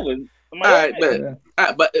starts. It's over. All right,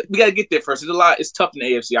 but we gotta get there first. It's a lot. It's tough in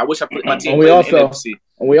the AFC. I wish I put my team in the NFC.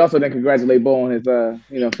 And we also didn't congratulate Bo on his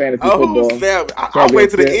fantasy football. Snap. I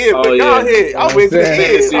went to the end, but y'all ahead. I went to the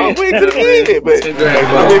end. But if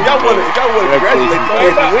y'all want to congratulate the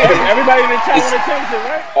kids for winning, everybody in the chat want a championship,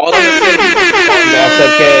 right? All of us,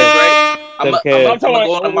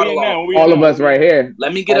 right? All of us right here.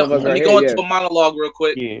 Let me go into a monologue real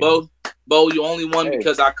quick. Yeah. Bo, you only won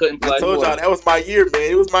because I couldn't play. I told y'all that was my year,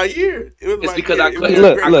 man. It was my year. It's because I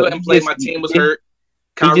couldn't play. My team was hurt.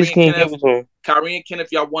 Kyrie and Kenneth,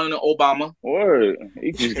 y'all won in Obama. Word.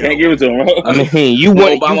 He just can't give it to him. I mean, you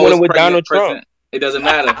won it with Donald Trump. It doesn't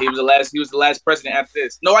matter. He was the last president after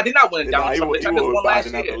this. No, I did not win Donald Trump. I just won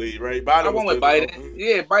last year. Right? I won with Biden.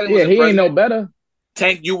 Yeah, Biden was the he president. ain't no better.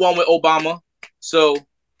 Tank, you won with Obama. So,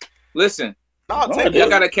 listen. Y'all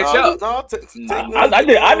gotta catch up.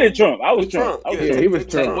 I did Trump. I was Trump. He was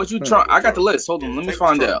Trump. What you Trump? I got the list. Hold on, let me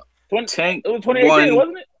find out. Tank, it was 2018,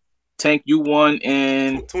 wasn't it? Tank, you won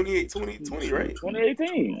in 2020, right?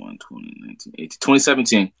 2018.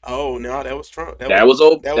 2017. Oh no, that was Trump. That was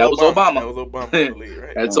Obama. That was Obama.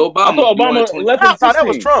 Right? That's Obama. I thought Obama left in 16. That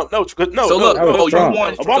was Trump. No. So look, you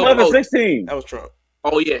won. Obama left in 16. That was Trump.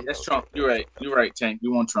 Oh yeah, that's Trump. You're right, Tank.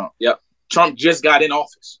 You won Trump. Yep. Trump just got in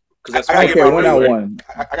office. I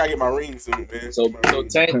gotta get my ring soon, man. So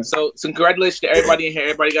Tank. So congratulations to everybody in here.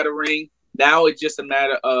 Everybody got a ring. Now it's just a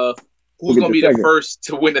matter of who's going to be the first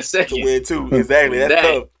to win the second. To win two, exactly. That's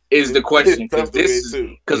tough. Is the question. Because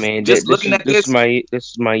looking at this is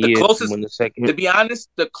my year to win the second. To be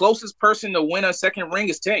honest, the closest person to win a second ring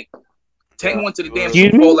is Tank. Tank went to the damn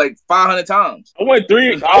Super Bowl like 500 times. I went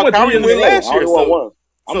three. I went 3 in last year.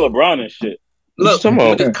 I'm LeBron and shit. Look,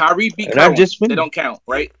 Kyrie beat Kerwin. They don't count,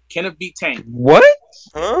 right? Kenneth beat Tank. What?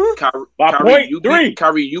 Kyrie,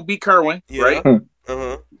 you beat Kerwin, right?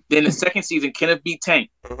 Then the second season, Kenneth beat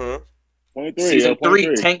Tank. 23, Season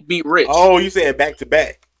 3, Tank beat Rich. Oh, you saying back to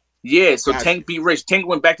back? Yeah, so Tank beat Rich. Tank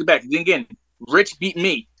went back to back. Then again, Rich beat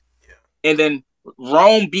me. Yeah. And then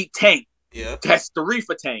Rome beat Tank. Yeah. That's 3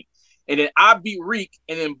 for Tank. And then I beat Reek,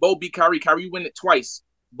 and then Bo beat Kyrie. Kyrie win it twice.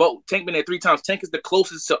 Tank been there 3 times. Tank is the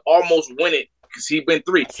closest to almost win it because he been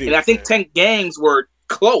 3. And I think Tank games were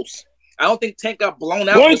close. I don't think Tank got blown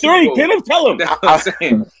out. 23. Kenneth, tell him. That's what I'm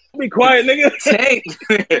saying. Be quiet, nigga. Tank.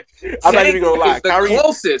 I'm not even gonna lie.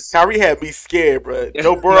 Closest. Kyrie had me scared, bro.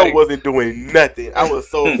 Joe Burrow wasn't doing nothing. I was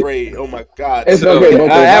so afraid. Oh my god. It's okay, Bo.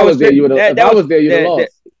 I was there. You would have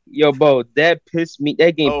lost. Yo, Bo, that pissed me.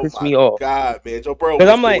 That game pissed me off. God, man, Joe Burrow. Because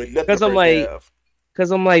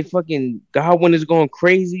I'm like, fucking Godwin is going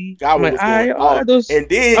crazy. Godwin was going off. And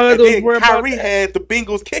then Kyrie had the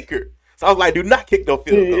Bengals kicker. So I was like, do not kick no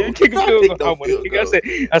field goal. Yeah, kick a field goal.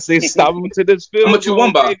 I said, stop him to this field goal. How much you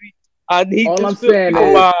won by? I need all this I'm saying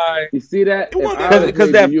is, you see that?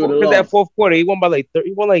 Because that fourth quarter, he won by like 30.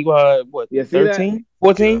 He won like what? Yeah, 13,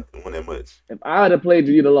 14. Yeah, won that much. If I had played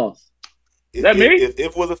you, you'd have lost. Is that me? If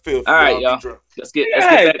it was a fifth, all right, y'all. Let's get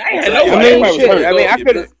back.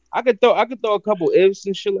 I could throw a couple ifs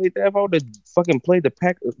and shit like that. If I would have fucking played the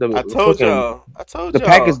Packers, I told y'all. The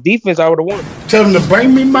Packers defense, I would have won. Tell them to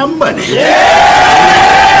bring me my money.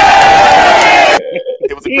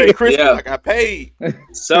 It was a great Christmas. I got paid.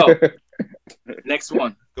 So, next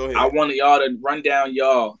one. Go ahead. I wanted y'all to run down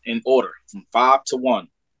y'all in order from 5 to 1.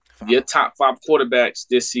 Your top 5 quarterbacks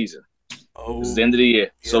this season. This is the end of the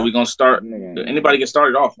year. Yeah. So we're going to start. Anybody get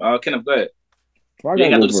started off? Kenneth, go ahead. You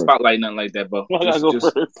ain't got to do the spotlight, nothing like that, bro. Go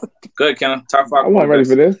ahead, Kenneth. Top 5. I wasn't ready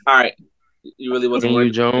for this. All right. You really wasn't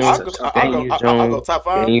ready. Jones. I'll go top 5.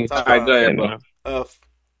 All right, go ahead, bro.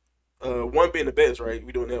 1 being the best, right?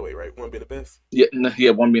 We doing that way, right? 1 being the best?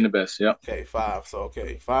 Yeah, 1 being the best, yeah. Okay, 5. So,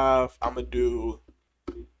 5. I'm going to do...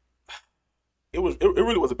 It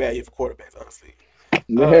really was a bad year for quarterbacks, honestly.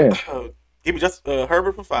 Give me just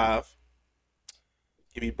Herbert for 5.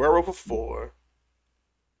 Give me Burrow for 4.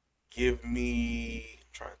 Give me... I'm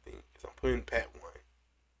trying to think. I'm putting Pat 1.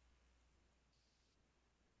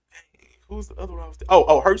 Hey, who's the other one I was...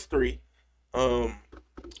 Hurts 3.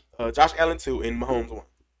 Josh Allen 2 and Mahomes 1.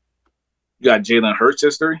 You got Jalen Hurts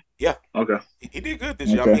as 3? Yeah. Okay. He did good this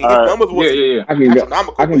year. I mean, his numbers wasn't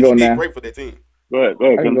astronomical. I can go he now. did great for that team. Go ahead.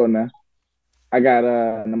 I can go now. I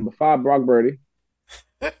got number 5, Brock Purdy.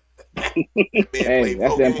 Hey,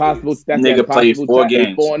 that's the impossible. Nigga played 4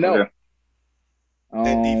 games. 4-0.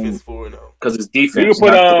 That defense 4-0. Because his defense.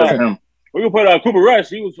 We can put Cooper Rush.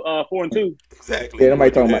 He was 4-2. Exactly. Yeah,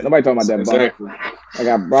 nobody talking about that. Exactly. I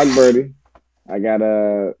got Brock Purdy. I got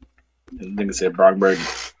nigga said Brock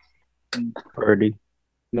Purdy.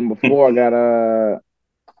 Number 4, I got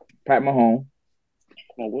Pat Mahomes.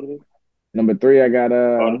 What is it? Number 3, I got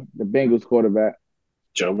the Bengals quarterback.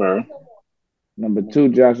 Joe Burrow. Number 2,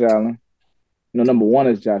 Josh Allen. No, number 1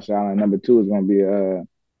 is Josh Allen. Number 2 is going to be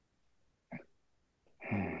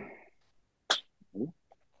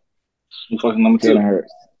Who fucking number 2? Jalen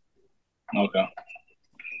Hurts. Okay.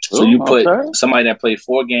 So you put somebody that played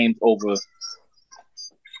 4 games over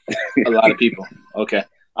a lot of people. Okay.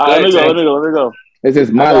 All right, let me go. This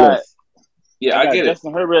is my list. Yeah, I get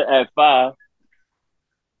Justin Herbert at 5.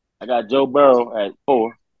 I got Joe Burrow at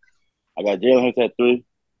 4. I got Jalen Hurts at 3.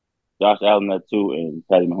 Josh Allen at 2, and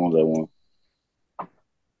Patty Mahomes at 1.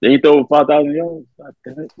 Did he throw 5,000 yards?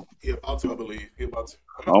 He about to, I believe. He about to.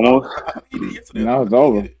 Almost. No, it's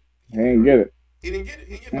over. He didn't get it. He didn't get it.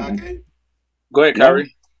 He didn't get 5K. Go ahead,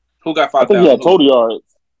 Kyrie. Who got 5,000? I think he had total yards.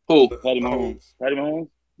 Who? Patty Mahomes. What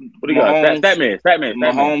do you got? Statman.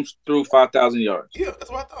 Mahomes threw 5,000 yards. Yeah, that's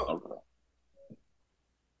what I thought. Okay.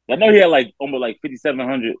 I know he had almost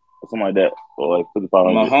 5,700 or something like that, or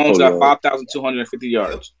 5,500. Mahomes got 5,250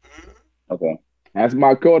 yards. Okay, that's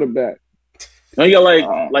my quarterback. No, you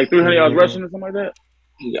got 300 yards rushing or something like that.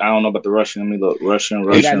 I don't know about the rushing. Let me look. Rushing.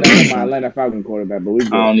 He got none of my Atlanta Falcons quarterback, but we. I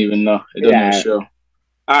don't even know. It doesn't even show.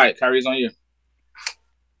 All right, Kyrie's on you.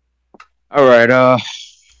 All right.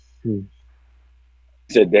 He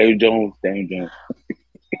said Daniel Jones.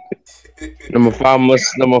 Number 5. I'm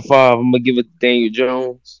gonna give it to Daniel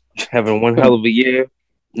Jones. Having one hell of a year.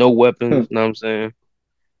 No weapons. Know what I'm saying?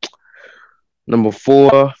 Number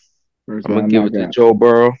 4. I'm gonna give it to Joe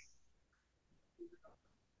Burrow.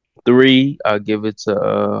 3, I'll give it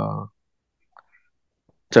to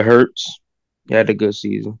Hurts. He had a good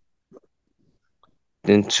season.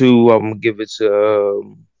 Then 2, I'm gonna give it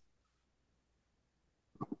to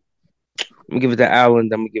Allen.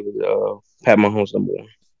 Then I'm gonna give it to Pat Mahomes number 1.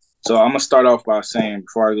 So I'm gonna start off by saying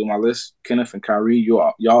before I do my list, Kenneth and Kyrie,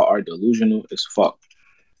 y'all are delusional as fuck.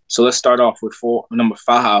 So let's start off with number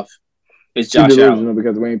 5. It's Josh Allen.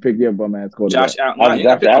 Because we ain't picked your bum ass quarterback. Josh Allen,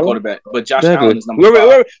 quarterback, but Josh Allen is number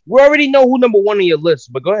 5. We already know who number 1 on your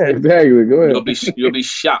list, but go ahead. Exactly, go ahead. You'll be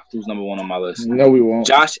shocked who's number 1 on my list. No, we won't.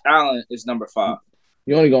 Josh Allen is number 5.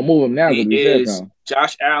 You only gonna move him now because we said so.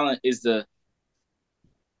 Josh Allen is the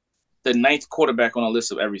 9th quarterback on the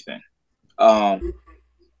list of everything.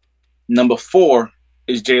 Number 4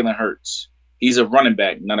 is Jalen Hurts. He's a running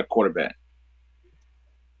back, not a quarterback.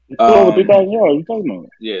 Over 3,000 yards. You talking about?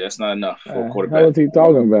 Yeah, that's not enough for a quarterback. What is he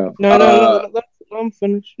talking about? No, I'm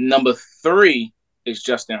finished. Number 3 is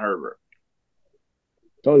Justin Herbert.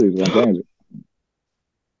 Told you he was gonna change it.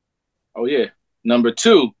 Oh yeah. Number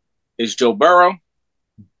 2 is Joe Burrow,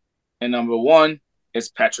 and number 1 is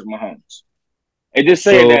Patrick Mahomes. And just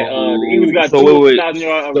saying that the Eagles got 2,000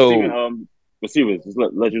 yard receivers. Just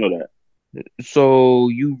let you know that. So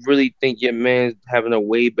you really think your man's having a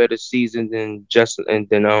way better season than Justin and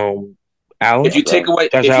than Allen? If you take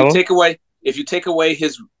away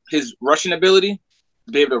his rushing ability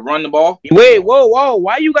to be able to run the ball. Wait, whoa!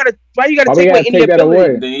 Why you gotta take away any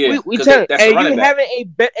ability? Then yeah, we tell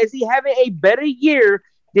is he having a better year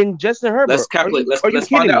than Justin Herbert? Let's calculate. Let's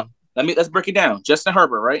find out. Let's break it down. Justin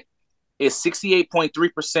Herbert, right, is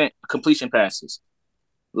 68.3% completion passes.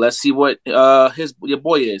 Let's see what your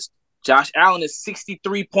boy is. Josh Allen is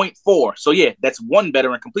 63.4. So, yeah, that's 1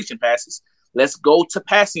 better in completion passes. Let's go to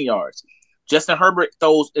passing yards. Justin Herbert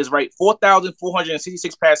is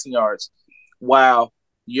 4,466 passing yards, while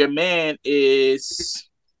your man has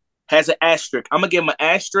an asterisk. I'm going to give him an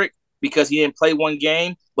asterisk because he didn't play 1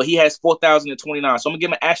 game, but he has 4,029. So, I'm going to give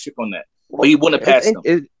him an asterisk on that. But he wouldn't have passed him. I'm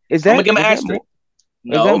going to give him an asterisk.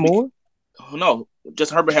 Is that more? No.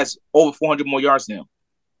 Justin Herbert has over 400 more yards than him.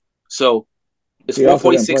 So, it's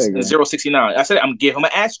 446 and 069. I said I'm gonna give him an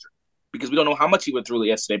asterisk because we don't know how much he went through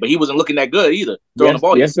yesterday, but he wasn't looking that good either. Throwing the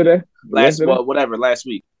ball yesterday. Last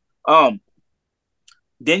week.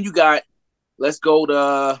 Then you got. Let's go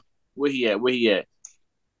to where he at.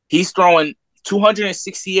 He's throwing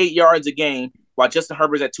 268 yards a game, while Justin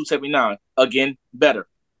Herbert's at 279. Again, better.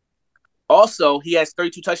 Also, he has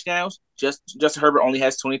 32 touchdowns. Justin Herbert only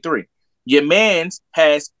has 23. Your man's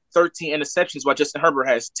has 13 interceptions, while Justin Herbert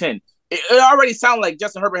has 10. It already sounds like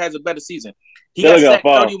Justin Herbert has a better season. He got sacked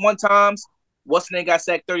 31 times. What's the name got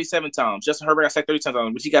sacked 37 times. Justin Herbert got sacked 37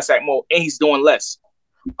 times, but he got sacked more, and he's doing less.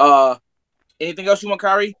 Anything else you want,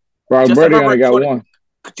 Kyrie? Brock Birdie only got 1.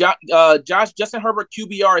 Justin Herbert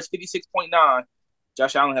QBR is 56.9.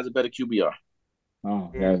 Josh Allen has a better QBR.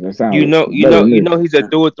 Oh, yeah, that sounds. You know, he's a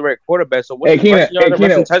dual threat quarterback. So what's Keenan,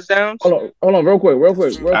 touchdowns? Hold on, real quick.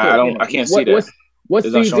 I can't see that. What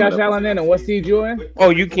seed Josh Allen in and what seed you in?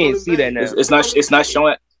 Oh, you can't see that now. It's not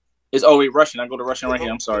showing. It's Russian. I go to Russian right here.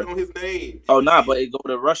 I'm sorry. On his name. Oh, but it go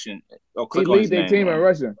to Russian. Oh, click he on his name. He lead their team in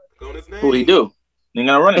Russian. Who he do? They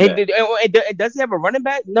got a running back. Does he have a running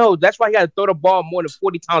back? No, that's why he got to throw the ball more than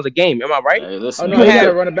 40 times a game. Am I right? Hey, listen, you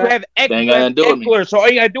have running back. You have Eckler, so all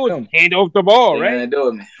you got to do is hand off the ball, right? Ain't do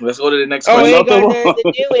with me. Let's go to the next question. Ain't got nothing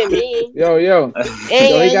to do with me. Yo, he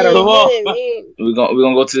got a We're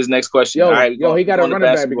gonna go to this next question. Yo, all right, he got a running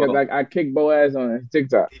back because I kicked Boaz on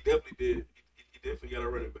TikTok. He definitely did. He definitely got a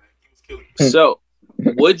running back. He was killing. So,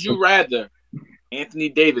 would you rather Anthony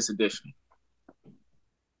Davis edition?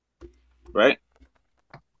 Right?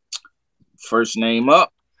 First name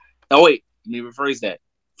up. Oh, wait. Let me rephrase that.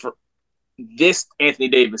 For this Anthony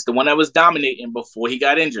Davis, the one that was dominating before he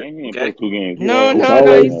got injured. Okay? 2 games. No.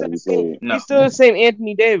 He's still the same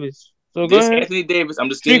Anthony Davis. So this Anthony Davis, I'm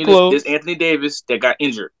just giving you this Anthony Davis that got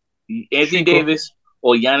injured. Anthony Davis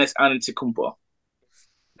or Giannis Antetokounmpo?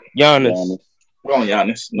 Giannis. We're on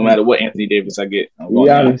Giannis. No matter what Anthony Davis I get, I'm going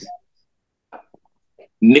Giannis.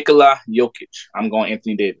 Nikola Jokic. I'm going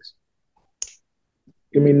Anthony Davis.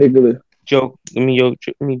 Give me Nikola. Give me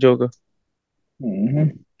Joker. Mm-hmm.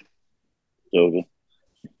 Joker.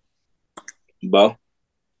 Bo.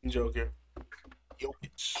 Joker.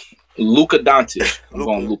 Jokic. Luka Doncic. I'm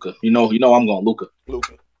going Luka. You know I'm going Luka.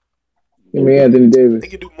 Give me Anthony Davis. They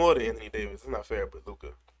can do more than Anthony Davis. It's not fair, but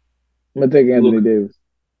Luka. I'm gonna take Anthony Davis.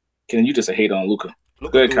 Can you just hate on Luka?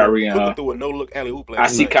 Good, Kyrie and Luka threw a no-look alley-oop. I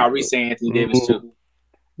see Kyrie saying Anthony Davis too.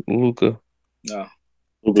 Luka. No.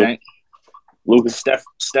 Luka.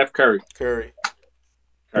 Steph Curry. Curry.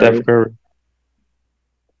 Steph Curry.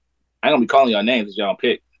 I ain't gonna be calling y'all names as y'all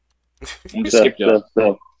pick. I'm just skip y'all.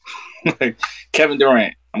 Kevin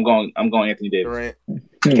Durant. I'm going Anthony Davis. Durant.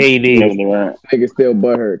 KD. Kevin Durant. Nigga still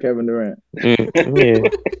butthurt. Kevin Durant. Yeah.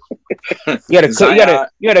 You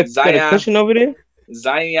got a cushion over there?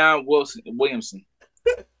 Zion Williamson.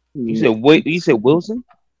 You said Wilson?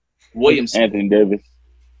 Williamson. Anthony Davis.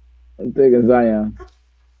 I'm taking Zion. I'm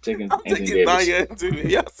taking Zion too.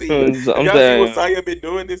 Y'all see what Zion been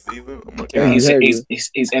doing this season? Oh my God.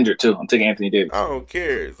 He's injured too. I'm taking Anthony Davis. I don't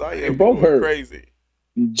care. Zion both hurt. Crazy.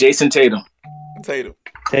 Jason Tatum. Tatum.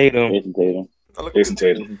 Jason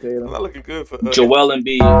Tatum. Not looking good for Joel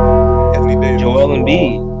Embiid.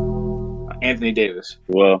 Anthony Davis.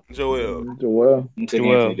 Joel. I'm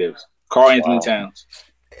taking Anthony Davis. Karl Anthony Towns.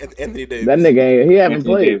 Anthony Davis. That nigga he haven't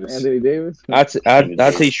played. Davis. Anthony Davis.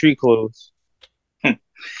 I'd say street clothes.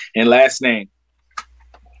 And last name.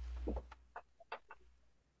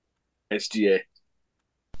 SGA.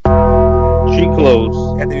 Street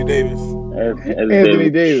clothes. Anthony Davis. Anthony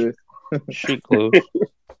Davis. Street clothes.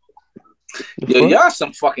 Yo, y'all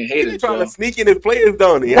some fucking haters. Trying to sneak in his players,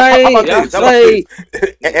 don't he? Right, How about this?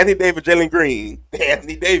 Anthony Davis, Jalen Green,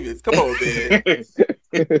 Anthony Davis. Come on, man.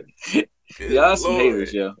 Y'all some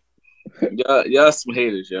haters, yo. Y'all some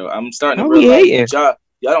haters, yo. I'm starting to realize y'all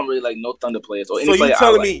don't really like no Thunder players or any so player.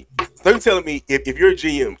 You're telling me if you're a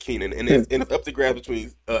GM, Keenan, and it's up to grab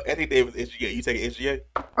between Anthony Davis and SGA, you taking SGA?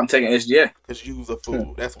 I'm taking SGA because you was a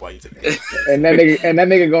fool. That's why you taking SGA. and that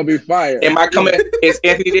nigga gonna be fired. Am I coming? Is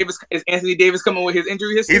Anthony Davis coming with his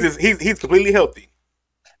injury history? He's completely healthy.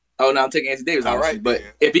 Oh no, I'm taking Anthony Davis. All right, but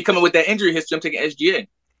if he coming with that injury history, I'm taking SGA.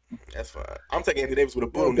 That's fine. I'm taking Anthony Davis with a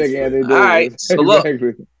boom. All right, so look,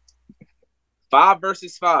 5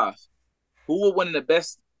 versus 5. Who will win the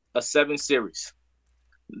best of 7 series?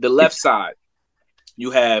 The left side,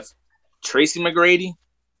 you have Tracy McGrady,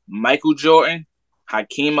 Michael Jordan,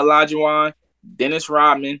 Hakeem Olajuwon, Dennis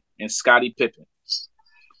Rodman, and Scottie Pippen.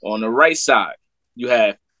 On the right side, you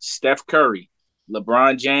have Steph Curry,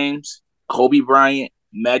 LeBron James, Kobe Bryant,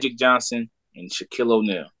 Magic Johnson, and Shaquille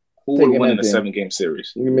O'Neal. Who would win in a 7-game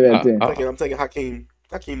series? Give me that 10. I'm taking Hakeem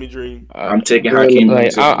the Dream. I'm taking Hakeem.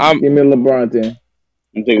 Give me LeBron 10.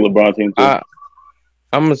 I'm taking LeBron 10 too.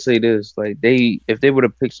 I'm gonna say this: like if they would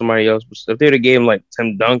have picked somebody else, if they would have gave him like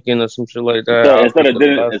Tim Duncan or some shit like that, instead of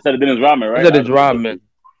Dennis Rodman, right? Instead of Rodman,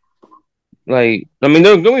 like I mean,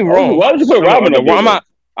 don't get me wrong. Why would you put Rodman up there? I'm not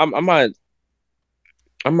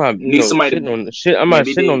shitting on the shit. I'm not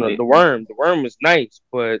shitting on the worm. The worm is nice,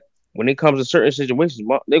 but when it comes to certain situations,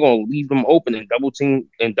 they're gonna leave them open and double team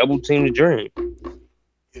the Dream.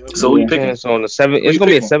 So who you picking? So on the 7, it's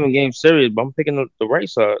gonna be a 7-game series, but I'm picking the right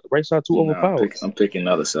side. The right side too overpowered. I'm picking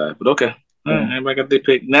the other side, but okay. Everybody got their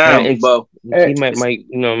pick now. Bo, he might,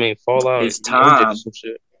 you know what I mean, fall out. It's time. Some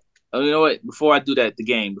shit. Oh, you know what? Before I do that,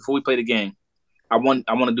 before we play the game, I want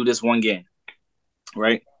to do this one game,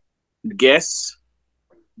 right? Guess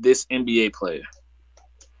this NBA player,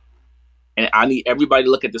 and I need everybody to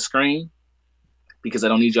look at the screen because I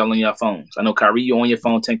don't need y'all on your phones. I know Kyrie, you on your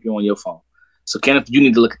phone. Tank, you on your phone. So Kenneth, you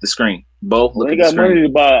need to look at the screen. Bo, look at the screen. They got money to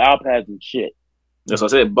buy iPads and shit. That's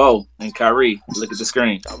what I said. Bo and Kyrie, look at the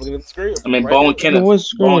screen. I'm looking at the screen. I mean, Bo and Kenneth.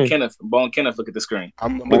 Bo and Kenneth, look at the screen.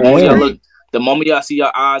 The moment y'all see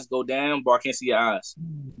your eyes go down, Bo, I can't see your eyes.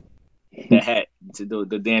 The hat,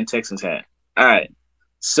 the damn Texans hat. All right.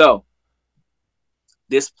 So,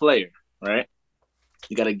 this player, right?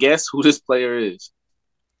 You got to guess who this player is.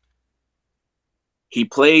 He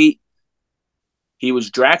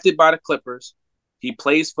was drafted by the Clippers. He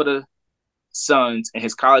plays for the Suns, and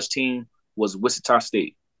his college team was Wichita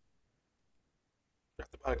State.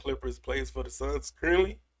 Drafted by the Clippers, plays for the Suns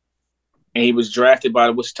currently. And he was drafted by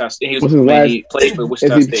the Wichita State. He played for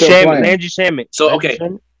Wichita State. Landry Shamet. So, okay.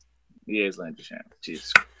 Yeah, it's Landry Shamet.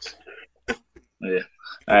 Jesus Christ. Yeah.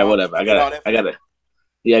 All right, whatever. I got it.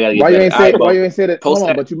 Yeah, I gotta get why you ain't say that? Hold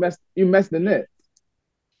on, but you messed the net.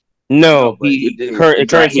 No, current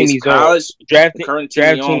team he's on. Drafting the current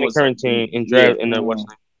team and draft in the West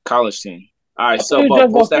college team. All right, so Bo,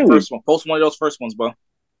 post that first one. Post one of those first ones, Bo.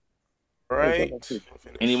 Right.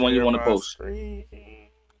 Anyone you want to post. There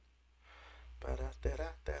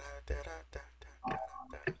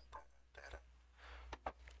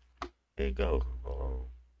you go.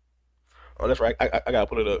 Oh, that's right. I gotta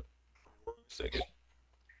put it up. 1 second.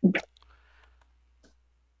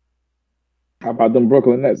 How about them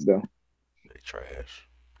Brooklyn Nets though? They trash.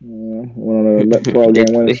 One of the ball game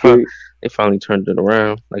winning streak. They finally turned it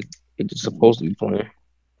around. Like they just supposed to be playing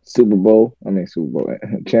Super Bowl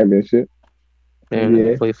championship. And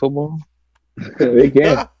they play football. They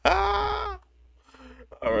can. All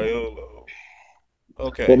right, hold on.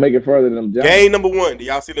 Okay. We'll make it further than them. Game number 1. Do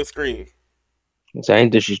y'all see the screen? I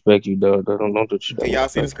ain't disrespect you, though. Don't disrespect. Can y'all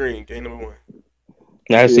see the screen? Game number 1.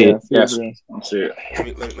 I see it. Yes, I see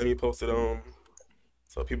it. Let me post it on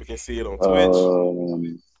so people can see it on Twitch.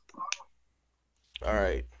 All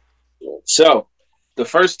right. So, the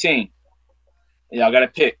first team, y'all got to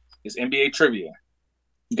pick. It's NBA trivia.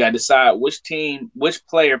 You got to decide which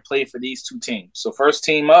player played for these two teams. So, first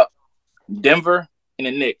team up, Denver and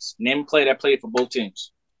the Knicks. Name a player that played for both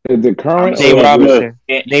teams. Is it current? Dave Robinson.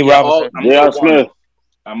 Dave Robinson.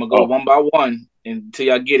 I'm going to go one by one until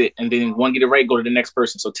y'all get it. And then one get it right, go to the next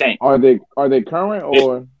person. So, Tank. Are they current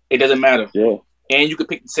or? It doesn't matter. Yeah. And you can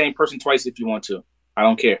pick the same person twice if you want to. I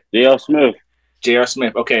don't care. J.R. Smith.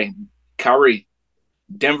 Okay. Kyrie.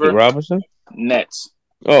 Denver. Dave Robinson. Nets.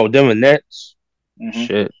 Oh, Denver Nets. Mm-hmm.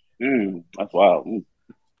 Shit. That's wild.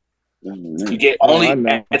 You get only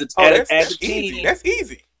as a team. Easy. That's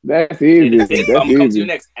easy. That's easy. I'm going to come to you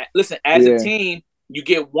next. Listen, as a team, you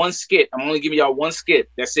get one skip. I'm only giving y'all one skip.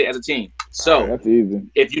 That's it as a team. So that's easy.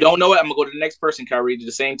 If you don't know it, I'm going to go to the next person, Kyrie, to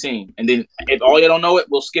the same team. And then if all you don't know it,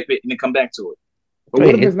 we'll skip it and then come back to it. But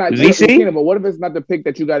what if it's not VC? But what if it's not the pick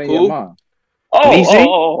that you got in your mind?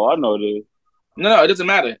 I know it is. No, it doesn't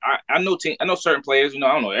matter. I know certain players. I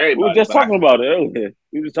don't know everybody. We were just talking about it earlier.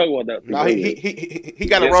 We were just talking about that. No, he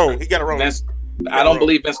got it wrong. He got it wrong. I don't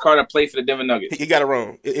believe Vince Carter played for the Denver Nuggets. He got it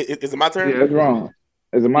wrrong. Is it my turn? Yeah, it's wrong.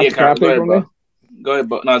 Is it my turn? Go ahead,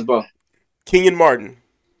 Bo. No, it's Bo. Kenyon Martin.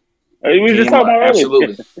 Hey, we were just talking about it.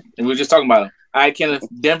 Absolutely. And we were just talking about him. All right, Kenneth.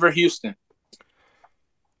 Denver, Houston.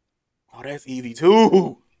 Oh, that's easy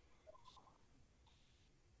too.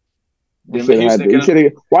 Denver,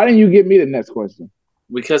 Houston. Why didn't you give me the next question?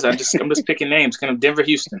 Because I'm just picking names. Kind of Denver,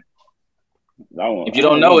 Houston. If you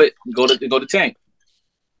don't know it, go to Tank.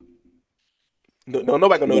 No,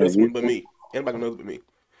 nobody gonna know this one but me. Anybody gonna know this but me.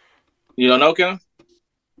 You don't know, Kenneth?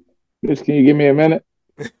 Bitch, can you give me a minute?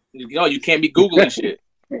 You can't be Googling shit.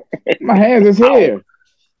 My hands is here.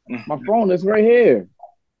 My phone is right here.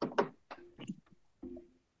 I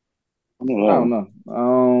don't know.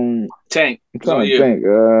 Tank. I'm trying to think.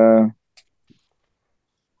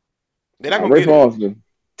 They're not gonna get it.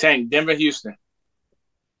 Tank, Denver, Houston.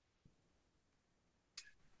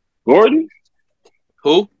 Gordon?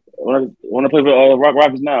 Who? Want to play for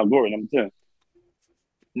Rockets now? Gordon, number 10.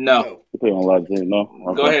 No. You play on a lot of teams, no?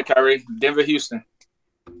 Okay. Go ahead, Kyrie. Denver, Houston.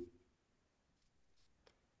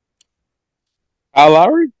 Kyle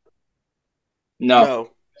Lowry?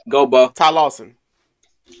 No. Go, Bo. Ty Lawson.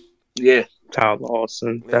 Yeah. Ty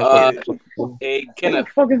Lawson. Hey, Kenneth.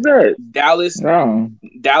 What the fuck is that?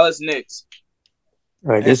 Dallas Knicks.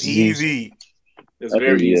 All right, this is easy. It's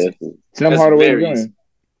very easy. Tim Hardaway Jr.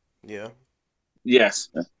 Yeah. Yes.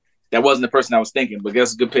 That wasn't the person I was thinking, but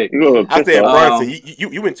that's a good pick. I said Brunson.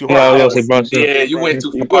 You went too hard. Yeah, you went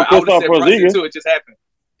too far. I would have said Brunson too. It just happened.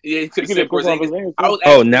 Yeah, you could have said Porzingis.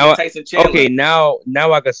 Tyson Chandler. Okay, now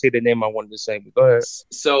I can say the name I wanted to say. But go ahead.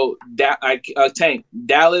 So Tank,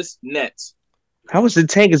 Dallas Nets. How was the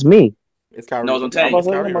Tank? It's me. It's Kyrie. No, it's Tank. It's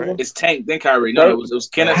Kyrie, right? It's Tank, then Kyrie. No, it was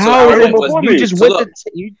Kenneth. How? You just went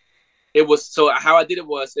to you. It was so how I did it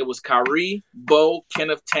was Kyrie, Bo,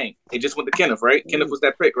 Kenneth, Tank. It just went to Kenneth, right? Kenneth was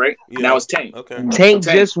that pick, right? Yeah. Now it's Tank. Okay. Tank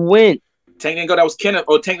just went. Tank didn't go. That was Kenneth.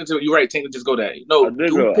 Oh, Tank. You're right. Tank didn't just go that. No, I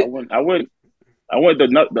did go. I went the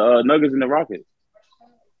Nuggets and the Rockets.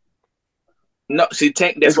 No, see,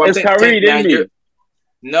 Tank. That's why it's Kyrie, didn't he?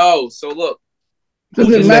 No. So look. Does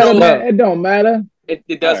it matter? Man? It don't matter.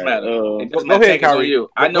 It does matter. It does matter. Tank is on you.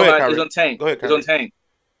 I know it's on Tank. Go ahead, it's on Tank.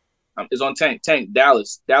 It's on Tank. Tank.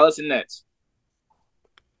 Dallas and Nets.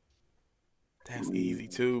 That's easy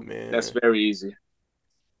too, man. That's very easy.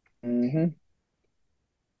 Mm-hmm.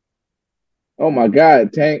 Oh my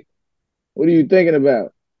God, Tank! What are you thinking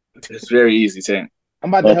about? It's very easy, Tank.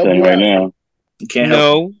 I'm about to help you right now. You can't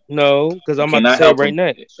help. No, because I'm about to say right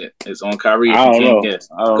now. It's on Kyrie. I don't know. Guess.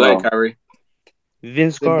 Go ahead, Kyrie.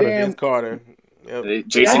 Vince Carter. Vince Carter. Yep.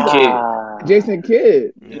 Jason Kidd. Jason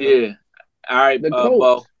Kidd. Yeah. All right,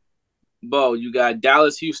 Bo, you got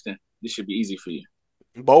Dallas, Houston. This should be easy for you.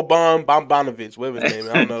 Bobanovich, whatever his name is.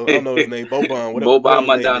 I don't know his name.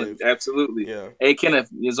 Boban, absolutely. Yeah. Hey, Kenneth,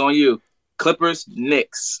 it's on you. Clippers,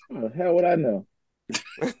 Knicks. Oh, hell would I know?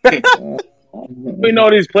 We know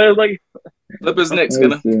these players like Clippers, Knicks.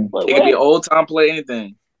 Kenneth. It could be old time play,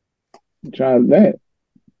 anything. I'm trying to think.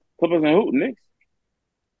 Clippers and who? Knicks.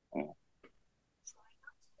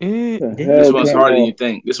 This one's harder than you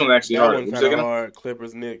think. This one's actually harder. That one's hard.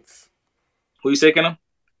 Clippers, Knicks. Who you taking them?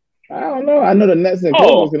 I don't know. I know the Nets and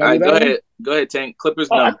Clippers. All right, go ahead. Go ahead, Tank. Clippers,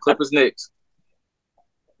 no. Clippers, Knicks.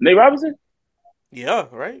 Nate Robinson? Yeah,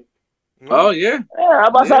 right. Oh, yeah. Yeah, I'm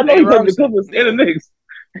about to say, I know he played the Clippers and the Knicks.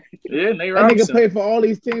 Yeah, Nate Robinson. That nigga played played for all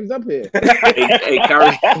these teams up here.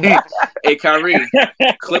 Hey, Kyrie.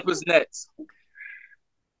 Clippers, Nets.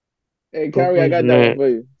 Hey, Kyrie, I got that one for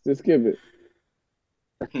you. Just skip it.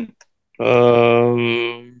 That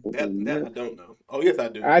I don't know. Oh, yes, I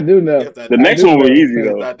do. I do know. Yes, I do. The next one will be easy,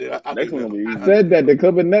 though. I do. Next one will be easy. I said that. The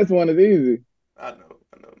Clippers Nets one is easy. I know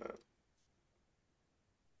that.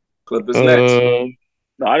 Clippers Nets.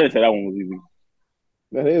 No, I didn't say that one was easy.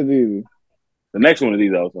 That is easy. The next one is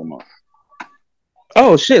easy, I was talking about.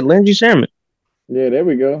 Oh, shit. Landry Shaman. Yeah, there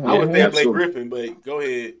we go. I would say Blake Griffin, but go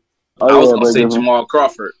ahead. I was going to say Jamal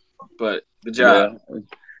Crawford, but good job. Yeah.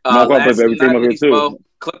 Bo,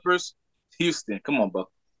 Clippers, Houston. Come on, Bo.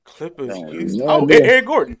 Clippers, Houston. Eric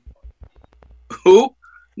Gordon. Who?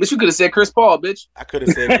 But you could have said Chris Paul, bitch. I could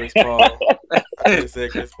have said Chris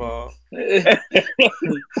Paul.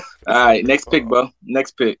 All right, next pick, Bo.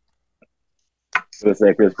 Next pick. Could have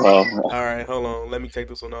said Chris Paul. All right, hold on. Let me take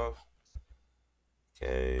this one off.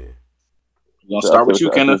 Okay. We're going to start with you,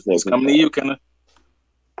 Kenneth. It's coming to you, Kenneth.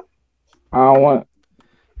 I don't want it.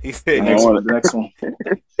 He said next one. Next one. You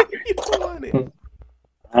don't want it.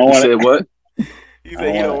 I don't want it. He said what? He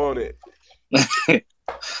said he don't want it.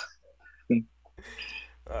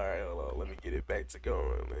 All right, hold on. Let me get it back to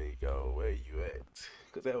going. There you go. Where you at?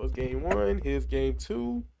 Because that was game 1. Here's game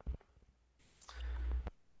 2.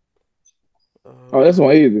 Oh, this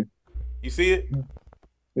one easy. You see it?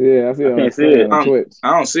 Yeah, I see it. I can't see it on Twitch.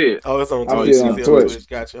 I don't see it. Oh, it's on Twitch. I see it on Twitch.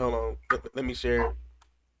 Gotcha. Hold on. Let me share it.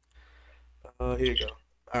 Here you go.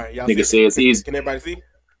 All right, y'all. Nigga say it's easy. Can everybody see?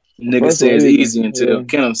 Nigga say it's easy until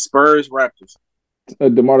Kenneth Spurs Raptors.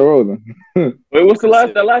 DeMar DeRozan. Wait, what's the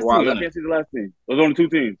last team? I can't see the last team. There's only 2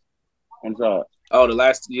 teams on the side. Oh, the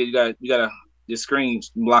last. Yeah, you got your screen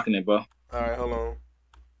blocking it, bro. All right, hold on.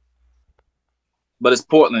 But it's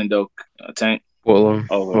Portland though, Tank. Portland.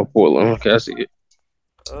 Oh, Portland. Okay, I see it.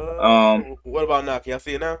 What about now? Can y'all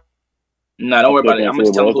see it now? Nah, don't worry about it. I'm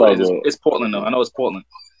just telling who it is. It's Portland though. I know it's Portland.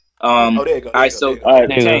 There you go. All right, so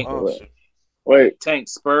Tank. Wait. Tank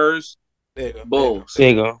Spurs. There you go. Bulls. There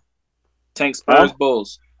you go. Tank Spurs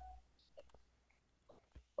Bulls.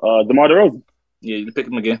 DeMar DeRozan. Yeah, you can pick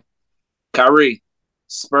him again. Kyrie.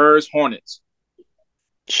 Spurs Hornets.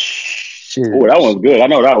 Oh, that one's good. I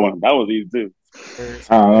know that one. That was easy too.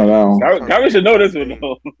 I don't know. Kyrie should know this one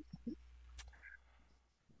though.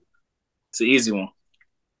 It's an easy one.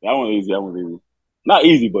 That one's easy. Not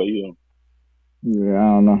easy, but you know. Yeah, I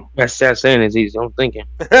don't know. That's saying it's easy. I'm thinking.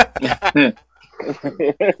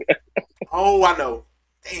 Oh, I know.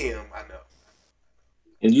 Damn, I know.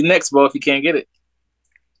 And you next, bro, if you can't get it.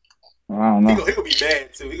 I don't know. He gonna be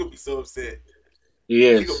mad too. He gonna be so upset. He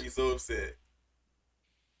is. He gonna be so upset.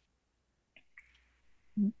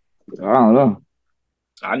 I don't know.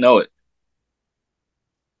 I know it.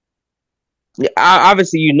 Yeah,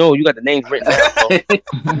 obviously you know you got the names written down.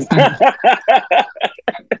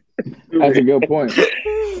 That's a good point.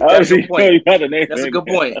 That's a good point. That's a good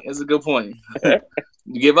point. That's a good point.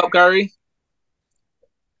 You give up, Kyrie?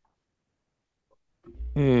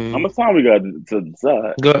 How much time we got to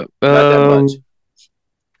decide? Not that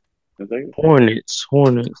much. Hornets,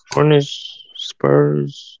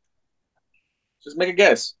 Spurs. Just make a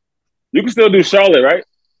guess. You can still do Charlotte, right?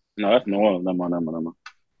 No, that's New Orleans. Never mind.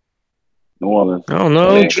 New Orleans. I don't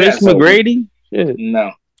know. Tracy McGrady? Shit.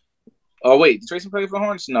 No. Oh, wait. Did Tracy play for the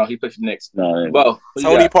Hornets? No, he played for the Knicks. No. Bo,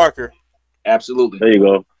 Tony Parker. Absolutely. There you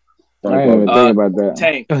go. I didn't even think about that.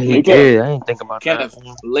 Tank. Oh, he did. I didn't think about that.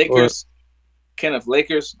 Lakers,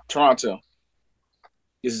 Toronto.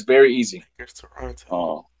 This is very easy. Lakers, Toronto.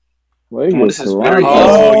 Oh. This is very easy.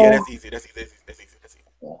 Oh, yeah, that's easy.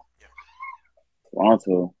 Yeah.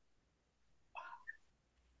 Toronto.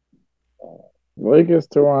 Lakers,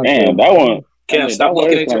 Toronto. Man, that one. Kenneth, stop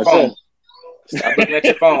looking at your phone. Stop looking at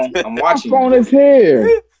your phone. I'm watching. My phone is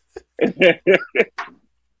here.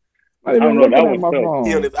 I don't know. That one's tough.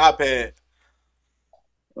 He on his iPad.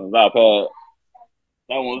 That one's tough.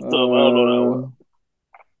 I don't know that one.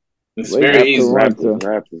 This is very easy.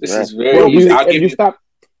 This is very easy. I'll give you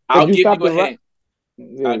a hint.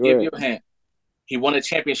 I'll give you a hint. He won a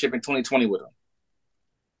championship in 2020 with him.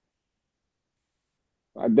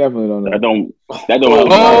 I definitely don't know. That don't.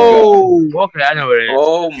 Oh, okay, I know what it is.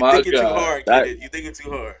 Oh my God! You thinking too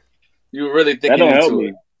hard. You really thinking that don't help into me.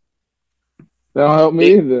 it. That don't help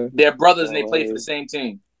me either. They're brothers and they play for the same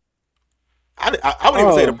team. I wouldn't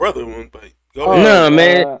even say the brother one, but go ahead. No,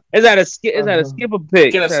 man. Is that a skip a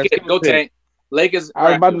pick? Can I skip? Go Tank. Lakers. I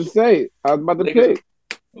was about to say. I was about to pick.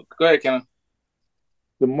 Go ahead, Ken.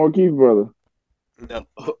 The Marquise brother.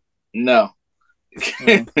 No.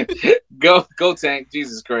 Go Tank.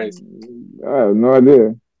 Jesus Christ. I have no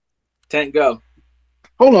idea. Tank, go.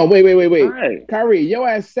 Hold on, wait. Right. Kyrie, your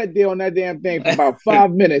ass sat there on that damn thing for about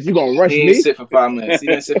 5 minutes. You gonna rush me? He didn't sit for 5 minutes.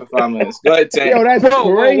 Go ahead, Tank. Yo, that's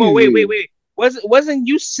crazy. Whoa, wait. Wasn't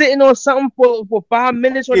you sitting on something for 5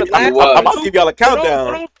 minutes or the last? I'm about to give y'all a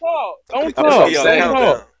countdown. Don't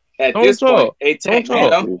talk. At this point, hey Tank,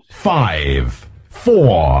 5,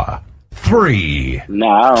 4, 3,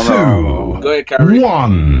 nah, I don't know. 2, go ahead, Kyrie.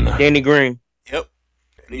 1. Danny Green. Yep.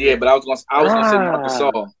 Yeah, but I was gonna say Marcus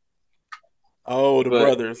Gasol. Oh, the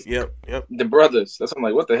brothers. Yep. The brothers. That's I'm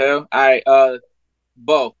like, what the hell? All right,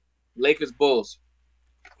 Bo, Lakers, Bulls.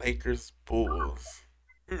 Lakers, Bulls.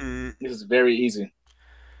 This is very easy.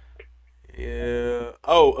 Yeah.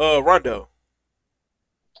 Oh, Rondo.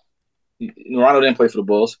 Rondo didn't play for the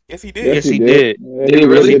Bulls. Yes, he did. Yes, he did. Did he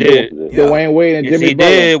really? Dwayne Wade and Jimmy Butler. Yes, he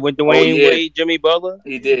did with Dwayne Wade, Jimmy Butler.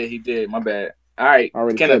 He did. My bad. All right, I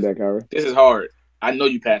already Kenneth, said that, Kyrie. this is hard. I know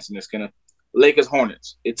you passing this, Kenneth. Lakers,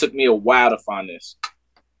 Hornets. It took me a while to find this.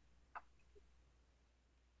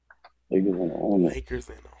 Lakers and the Hornets.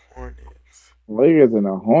 Lakers and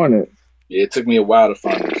the Hornets. Yeah, it took me a while to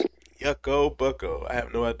find this. Yucko Bucko. I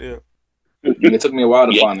have no idea. It took me a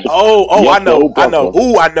while to find this. Oh, Yucko I know. Bucko.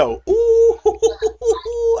 Ooh, I know. Ooh,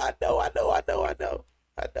 I know.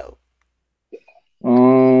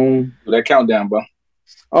 Do that countdown, bro.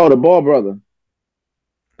 Oh, the Ball brother.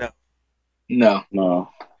 No.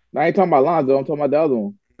 I ain't talking about Lonzo. I'm talking about the other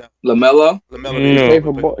one. LaMelo?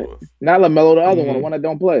 Not LaMelo, the other one, the one that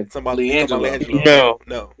don't play. LiAngelo.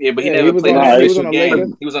 No. Yeah, but he never played an official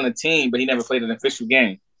game. He was on a team, but he never played an official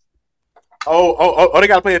game. Oh, they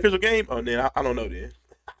got to play an official game? Oh, then I don't know then.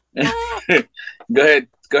 Go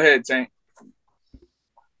ahead, Tank.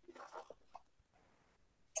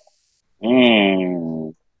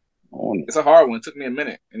 It's a hard one. It took me a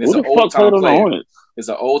minute. And it's an old time player. It's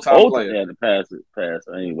an old time player. Yeah, the pass.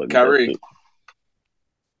 Anyway, Kyrie.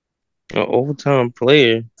 An old time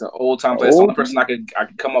player. It's an old time player. It's the only person I could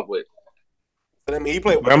come up with. But I mean, he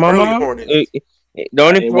played with the early Hornets. The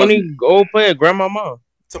only old player, Grandmama.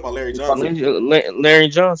 Talking about Larry Johnson. Larry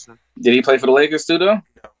Johnson. Did he play for the Lakers too, though?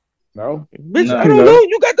 No. Bitch, no. I don't know.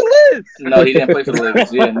 You got the list. No, he didn't play for the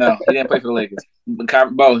Lakers. Yeah, no, he didn't play for the Lakers.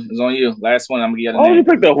 But Bo, it's on you. Last one. I'm gonna get the name. You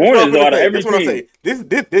picked the Hornets out of every team. That's what I'm saying.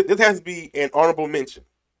 This has to be an honorable mention,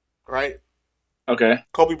 right? Okay.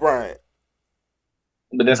 Kobe Bryant.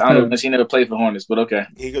 But that's honorable mention. He never played for Hornets. But okay.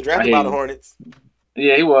 He got drafted by the Hornets.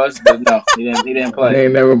 Yeah, he was, but no, he didn't play. He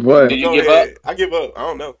ain't never played. Did you give up? I give up. I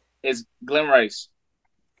don't know. It's Glenn Rice.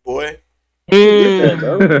 Boy. Glenn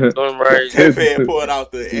Rice. That man pulled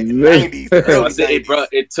out the 90s.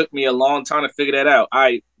 It took me a long time to figure that out. All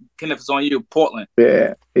right, Kenneth, it's on you. Portland.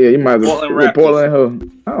 Yeah, you might as well. Portland who?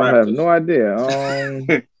 I don't have no idea.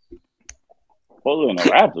 Portland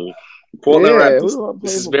Raptors. Portland Raptors.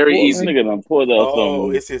 This is very easy.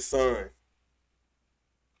 It's his son.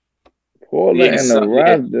 Portland and the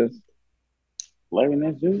Raptors. Larry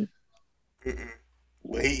Nance Jr.?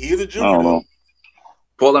 Well, he is a junior, though.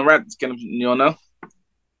 Portland Raptors. You don't know?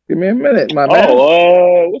 Give me a minute, my man.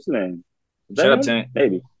 What's his name? Shut up, Tank.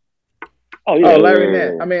 Maybe. Larry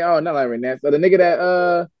Nance. I mean, not Larry Nance. So the nigga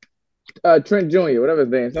that Trent Jr., whatever his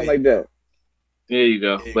name, something like that. There you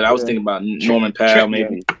go. But I was thinking about Norman Powell,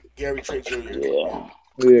 maybe. Gary Trent Jr.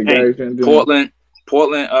 Yeah, Gary Trent Jr.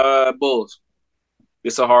 Portland Bulls.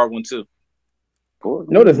 It's a hard one too.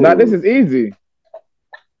 No, that's not. This is easy.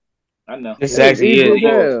 I know. This actually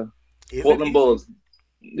is. Portland Bulls.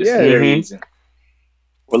 This is very easy.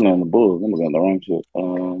 Portland the Bulls. I'm going the wrong shit.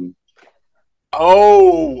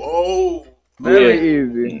 Very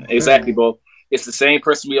easy. Exactly, Bo. It's the same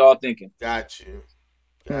person we all thinking. Got you.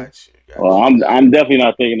 Well, I'm definitely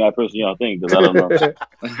not thinking that person y'all think because I don't know.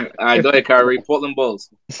 All right, go ahead, Kyrie. Portland Bulls.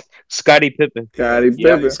 Scottie Pippen. Scottie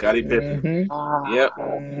Pippen. Mm-hmm. Yep.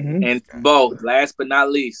 Mm-hmm. And Bo, last but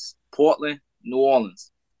not least, Portland, New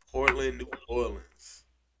Orleans. Portland, New Orleans.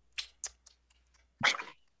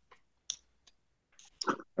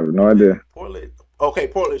 I have no idea. Portland. Okay,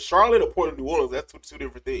 Portland, Charlotte, or Portland, New Orleans? That's two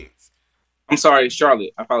different things. I'm sorry,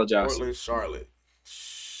 Charlotte. I apologize. Portland, Charlotte.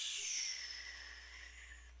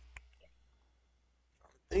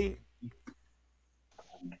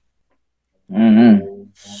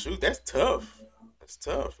 Shoot, that's tough.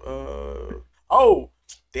 Oh,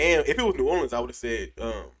 damn. If it was New Orleans, I would have said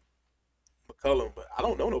McCollum, but I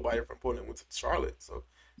don't know nobody from Portland went to Charlotte. So,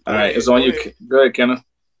 all right, it's on you. Go ahead, Kenneth.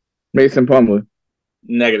 Mason Plumlee.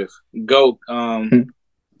 Negative. Go. Tank.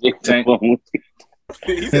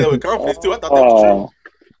 He said that with confidence too. I thought that was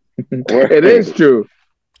true. It is true.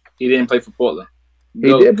 He didn't play for Portland.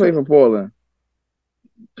 He did play for Portland.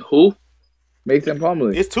 Who? Mason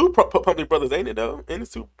Plumlee. It's two Plumlee brothers, ain't it, though? And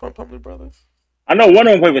it's two Plumlee brothers. I know one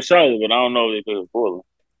of them played for Charlotte, but I don't know if they played for Portland.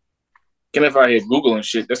 Kenneth out here Googling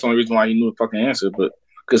shit. That's the only reason why he knew the fucking answer. But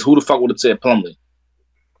because who the fuck would have said Plumlee?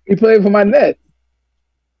 He played for my net.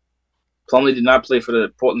 Plumlee did not play for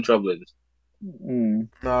the Portland Trailblazers.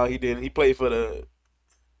 No, he didn't. He played for the.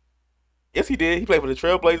 Yes, he did. He played for the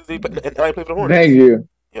Trailblazers. And now he played for the Hornets. Thank you.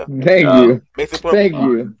 Yeah. Thank you. Mason Plumlee. Thank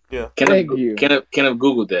you. Yeah. Kenneth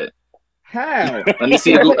Googled that. How? Let me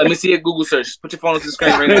see. Let me see a Google search. Put your phone on the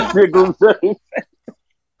screen right now.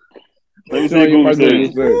 Let me see a Google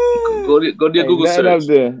search. Go to your Google search. Up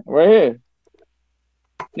there. Right here.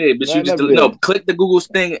 Yeah, but you just click the Google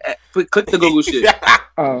thing. Click the Google shit.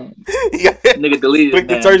 Nigga deleted it.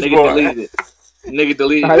 Nigga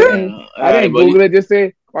deleted it. I didn't Google it. Just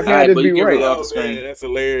say, why can't I just be right? Man, that's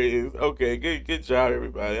hilarious. Okay, good job,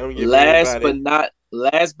 everybody. Last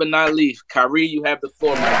but not least, Kyrie, you have the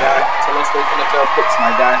floor, my guy. Tell us those NFL picks,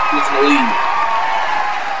 my guy. Who's in the lead?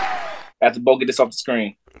 After Bo get this off the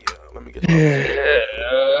screen. Yeah, let me get it.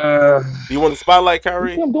 Do you want the spotlight,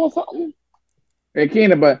 Kyrie? I'm doing something. Hey,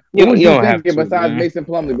 Keenan, but who was you thinking besides Mason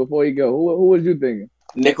Plumlee before you go? Who was you thinking?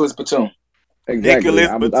 Nicholas Batum. Exactly.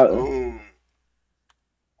 Nicholas Batum.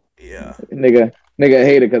 Yeah. Nigga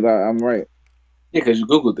hate it because I'm right. Yeah, because you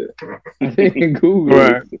Googled it. I didn't Google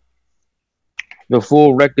it. The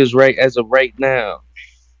full record's right as of right now.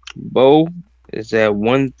 Bo is at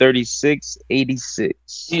 136.86.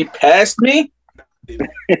 He passed me?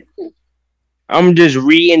 I'm just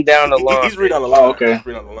reading down the line. He's reading on the line. Oh, okay. He's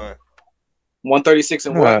reading on the line. 136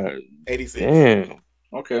 and what? 86. Damn.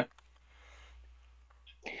 Okay.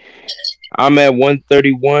 I'm at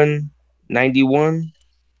 131.91.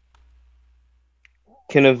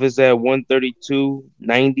 Kenneth is at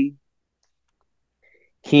 132.90.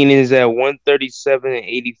 Keenan is at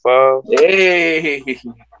 137.85. Hey.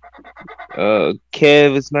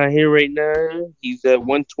 Kev is not here right now. He's at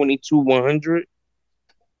 122.100.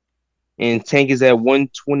 And Tank is at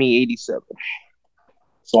 120.87.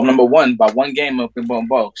 So I'm number one by one game up in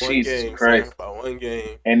Bo. Jesus Christ. By one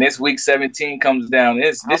game. And this week 17 comes down.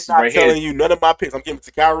 This I'm is not right telling here. you none of my picks. I'm giving it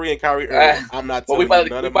to Kyrie and Kyrie Irving. I'm not telling you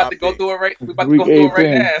none of my picks. We about to go through it right. We about to go through it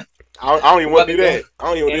right now. I don't even want to do that. I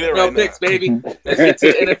don't even want to do that right NFL picks, baby. Let's get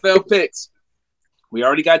to NFL picks. We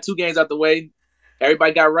already got 2 games out the way.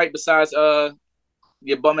 Everybody got right besides your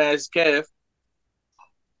bum ass Kev.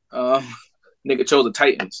 Nigga chose the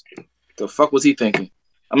Titans. The fuck was he thinking?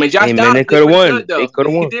 I mean, Josh Dobbs they could have won. They could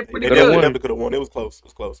have won. He did pretty They good. definitely could have won. It was close. It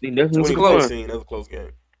was close. It was close. That was a close game.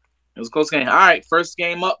 It was a close game. All right, first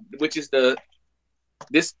game up, which is I'm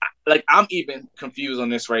even confused on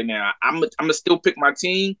this right now. I'm gonna still pick my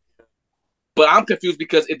team, but I'm confused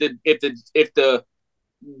because if the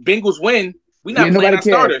Bengals win, we're not playing our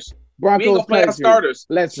starters. Broncos we ain't gonna play our starters.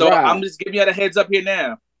 Let's so ride. I'm just giving you the heads up here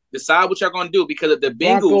now. Decide what y'all gonna do because if the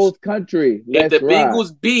Bengals Broncos country. If the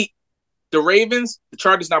Bengals beat the Ravens, the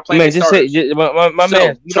Chargers not playing. Man, just say, my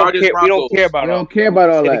man. We don't care about. We don't care about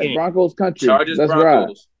all that. Broncos country. Chargers, let's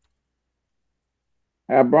Broncos.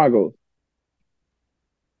 Ride. Have Broncos.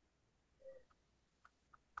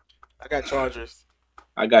 I got Chargers.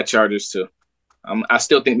 I got Chargers too. I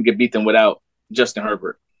still think we could beat them without Justin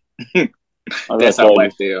Herbert. That's how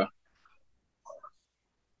white they are.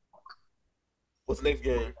 What's the next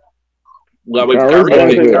game? Well, wait, Kyrie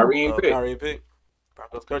ain't pick. Kyrie ain't pick.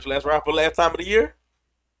 Broncos country, last ride for last time of the year.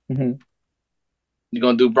 Mm-hmm. You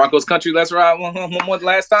gonna do Broncos country? Let's ride one more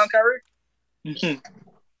last time, Kyrie.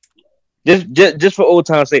 Just for old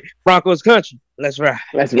time's sake, Broncos country. Let's ride.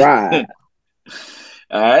 Let's ride.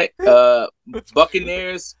 All right.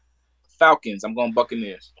 Buccaneers, Falcons. I'm going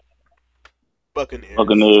Buccaneers. Buccaneers.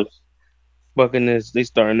 They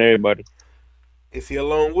starting everybody. Is he a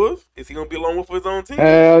lone wolf? Is he gonna be a lone wolf for his own team?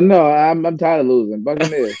 No, I'm tired of losing.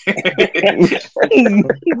 Buccaneers.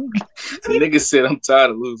 Nigga said I'm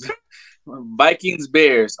tired of losing. Vikings,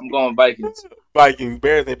 Bears. I'm going Vikings.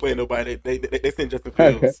 Bears ain't playing nobody. They send Justin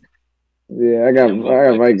Fields. Yeah, I got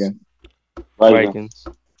Vikings.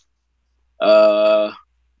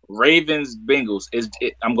 Ravens, Bengals.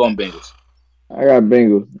 I'm going Bengals. I got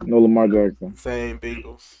Bengals. No Lamar Jackson. Same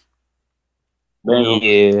Bengals.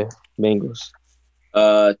 Yeah, Bengals.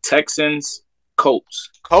 Texans, Colts.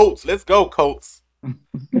 Let's go, Colts.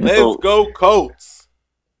 Let's go, Colts.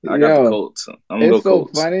 I got the Colts. It's so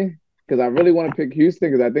funny because I really want to pick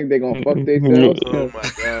Houston because I think they're gonna fuck themselves. Oh my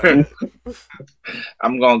god.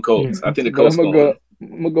 I'm going Colts. I think the Colts. I'm gonna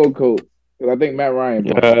go Colts because I think Matt Ryan.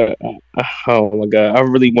 Oh my god, I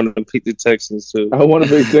really want to pick the Texans too. I want to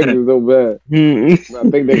pick Texans so bad. I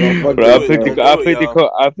think they're gonna fuck themselves.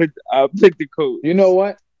 I picked the Colts. You know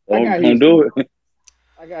what? I got Houston. Do it.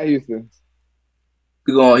 I got Houston.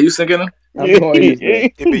 You going Houston, Kenna? I'm going Houston.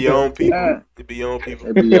 It be your own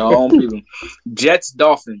people. Jets,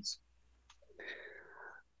 Dolphins.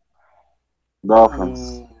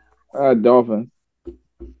 Dolphins. I don't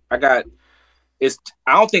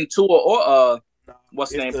think Tua or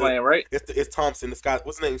what's his name playing, right? It's Thompson.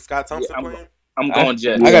 What's his name? Scott Thompson playing? I'm going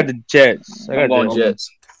Jets. I got the Jets. I'm going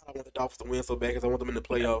Jets. I want the Dolphins to win so bad because I want them in the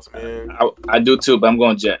playoffs, man. I do too, but I'm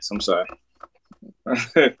going Jets. I'm sorry.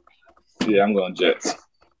 Yeah, I'm going Jets.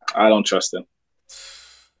 I don't trust them.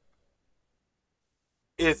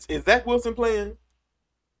 Is Zach Wilson playing?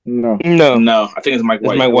 No. I think it's Mike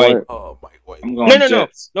White. It's Mike White. Oh, Mike White. I'm going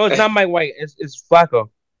Jets. No, it's not Mike White. It's Flacco.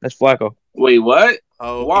 That's Flacco. Wait, what?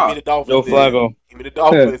 Oh, wow. Give me the Dolphins. Joe Flacco. Give me the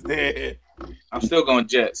Dolphins then. I'm still going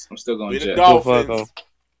Jets. Joe Flacco.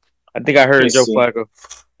 I think I heard Joe Flacco.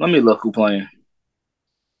 Let me look who playing.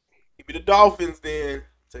 Give me the Dolphins then.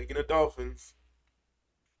 Taking the Dolphins.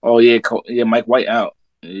 Oh yeah, Mike White out.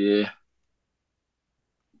 Yeah.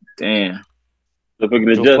 Damn. Joe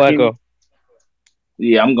Flacco.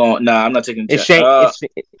 Yeah, I'm going. Nah, I'm not taking. It's Shane.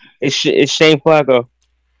 It's Shane Flacco.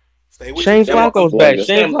 Shane Flacco's back.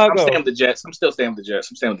 Shane Flacco. I'm staying with the Jets. I'm still staying with the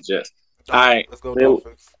Jets. All right, let's go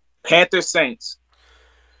Dolphins. Panthers, Saints.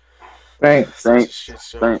 Saints.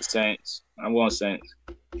 I'm going Saints.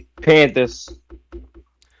 Panthers.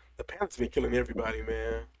 The Panthers been killing everybody,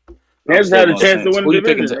 man. Panthers had a chance to win the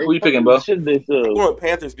division. Who you picking, bro? I'm going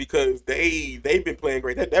Panthers because they've been playing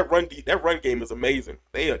great. That run game is amazing.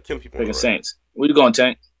 They are killing people. Picking Saints. Where you going,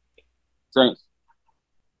 Tank? Saints.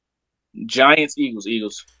 Giants, Eagles.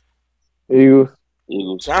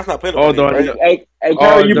 Giants not playing. Right? Hey,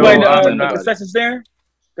 Curry, you playing the concession stand?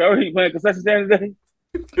 Curry, you playing concession stand today?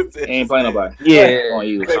 He ain't playing nobody. Yeah,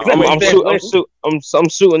 I'm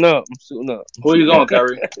suiting up. Who you going,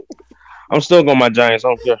 Curry? I'm still going my Giants. I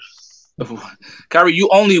don't care. Kyrie, you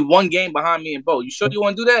only one game behind me and Bo. You sure you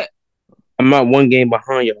want to do that? I'm not one game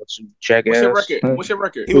behind y'all, jackass. What's your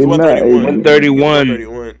record? He was 131.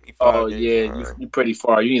 131. Oh, yeah. You're pretty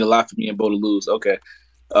far. You need a lot for me and Bo to lose. Okay.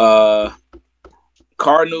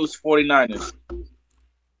 Cardinals, 49ers.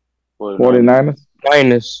 49ers?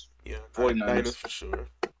 Niners. Yeah, 49ers for sure.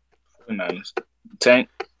 49ers. Tank?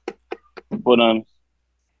 49ers.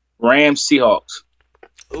 Rams, Seahawks.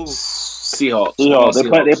 Ooh. Seahawks. They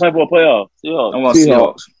play for a playoff. Seahawks. I'm going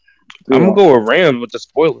Seahawks. I'm going to go with Rams with the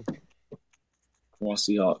spoiler. I want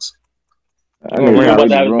Seahawks. I'm about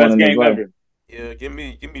to have the best game ever. Yeah, give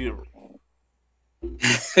me the. You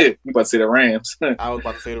about to say the Rams? I was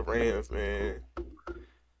about to say the Rams, man.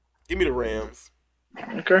 Give me the Rams.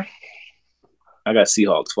 Okay. I got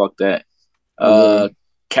Seahawks. Fuck that.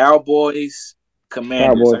 Cowboys,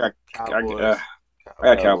 Commanders. I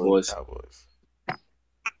got Cowboys.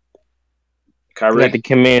 Kyrie. I got the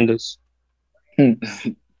Commanders.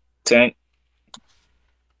 Tank.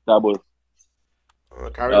 Cowboys.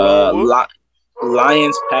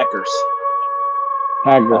 Lions, Packers.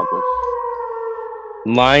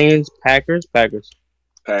 Lions, Packers.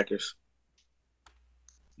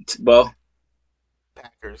 Bo.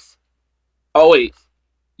 Packers. Oh wait,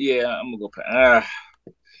 yeah, I'm gonna go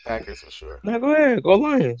Packers for sure. No, go ahead. Go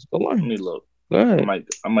Lions. Let me look. Go ahead.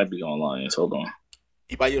 I might be going Lions. Hold on.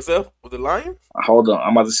 You by yourself with the Lions? Hold on,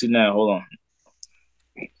 I'm about to see now. Hold on.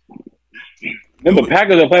 Remember,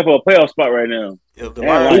 Packers are playing for a playoff spot right now. Yeah, the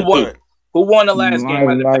Lions who won the last game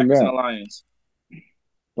by the Packers and the Lions?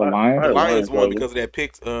 The Lions? The Lions won because of that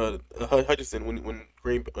pick, Hutchinson, when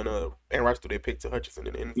Aaron Rodgers threw that pick to Hutchinson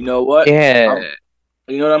in the end. You know what? Yeah.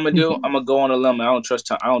 You know what I'm gonna do? I'm gonna go on a limb. I don't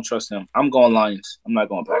trust him. I'm going Lions. I'm not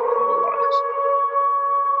going Packers.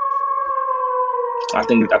 I'm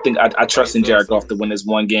going Lions. I trust in Jared Goff to win this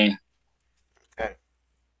one game. Okay.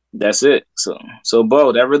 That's it. So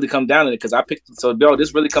Bo, that really comes down to it because I picked. So Bo,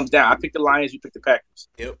 this really comes down. I picked the Lions. You picked the Packers.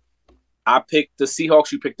 Yep. I picked the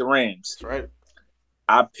Seahawks. You picked the Rams. That's right.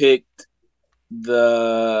 I picked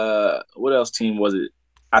the what else team was it?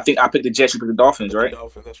 I think I picked the Jets. You picked the Dolphins, right? The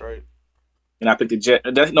Dolphins. That's right. And I picked the Jets.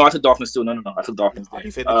 No, I took Dolphins too. No. I took Dolphins.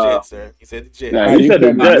 You said the Jets, sir. You said the Jets. Nah, you said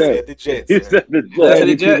the Jets. You said the Jets. You said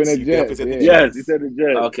the Jets. I said the Jets. Yes, you said the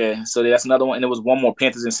Jets. Okay, so that's another one, and there was one more: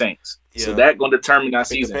 Panthers and Saints. Yeah. So that gonna determine our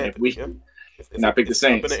season. And I picked the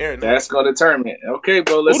Saints. That's gonna determine. Okay,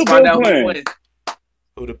 bro. Let's find out who wins.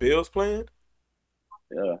 Who the Bills playing?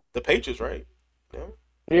 Yeah, the Patriots, right? Yeah.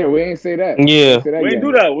 Yeah, we ain't say that. Yeah, we ain't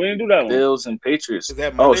do that. We ain't do that. Bills and Patriots. Is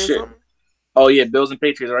that Monday shit. Oh yeah, Bills and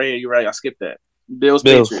Patriots. Right here, you're right. I skipped that. Bills.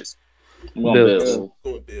 Patriots. I'm going Bills. I'm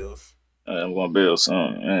going Bills. I'm going Bills.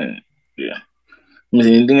 Yeah.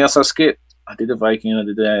 Anything else I skipped? I did the Vikings. I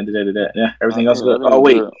did that. Yeah, everything else good. Oh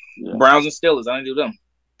wait, Browns and Steelers. I didn't do them.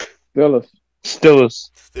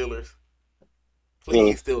 Steelers.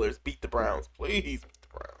 Please, Steelers, beat the Browns. Please beat the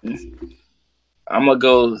Browns. I'm gonna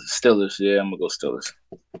go Steelers. Yeah, I'm gonna go Steelers.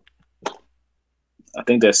 I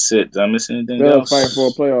think that's it. Did I miss anything else? Fighting for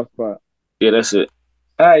a playoff spot. Yeah, that's it.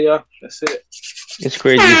 All right, y'all. That's it. It's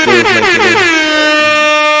crazy.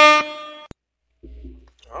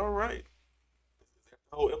 All right.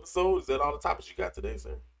 The whole episode. Is that all the topics you got today,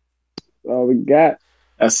 sir? That's all we got.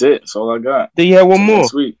 That's it. That's all I got. Do you have one more?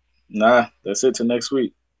 Next week. Nah, that's it till next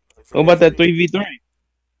week. What about that 3v3?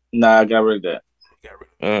 Nah, I got rid of that.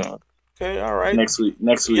 Okay, all right. Next week. Give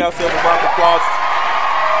yourself a round of applause.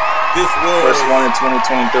 This was first one in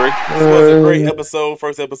 2023. This was a great episode.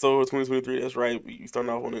 First episode of 2023. That's right. We started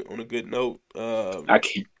off on a good note. I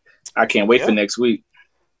can't wait for next week.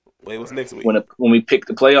 Wait, what's next week? When we pick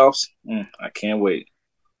the playoffs, I can't wait.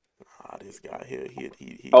 This guy here.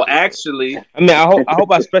 He actually, I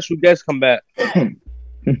hope our special guests come back. Shout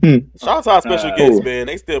out to our special guests, man.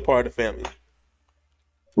 They still part of the family.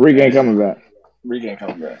 Rick ain't coming back. He ain't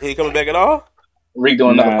coming back at all? Rick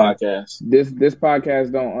doing another podcast. This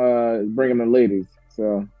podcast don't bring him the ladies,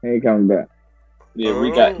 so he ain't coming back. Yeah,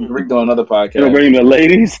 Rick doing another podcast. Don't bring him the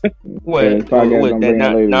ladies. What?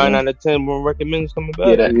 That 9 out of 10 more recommends coming back?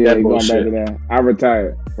 Yeah, that bullshit. Going back to that. I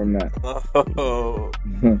retired from that. Oh.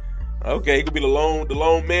 Okay, he could be the lone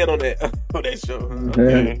man on that show.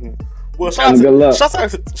 Okay. Well, shout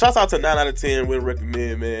out to 9 out of 10. We'll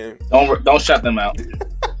recommend, man. Don't shut them out.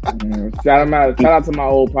 Shout them out. Shout out to my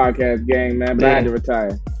old podcast gang, man. But I had to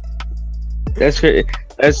retire. That's crazy.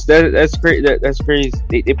 That's crazy. That's crazy.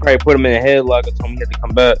 They probably put him in a headlock and told him he had to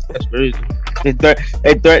come back. That's crazy. They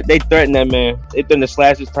threatened that man. They threatened to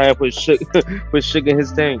slash his tire, put shook in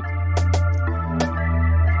his tank.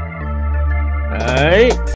 All right.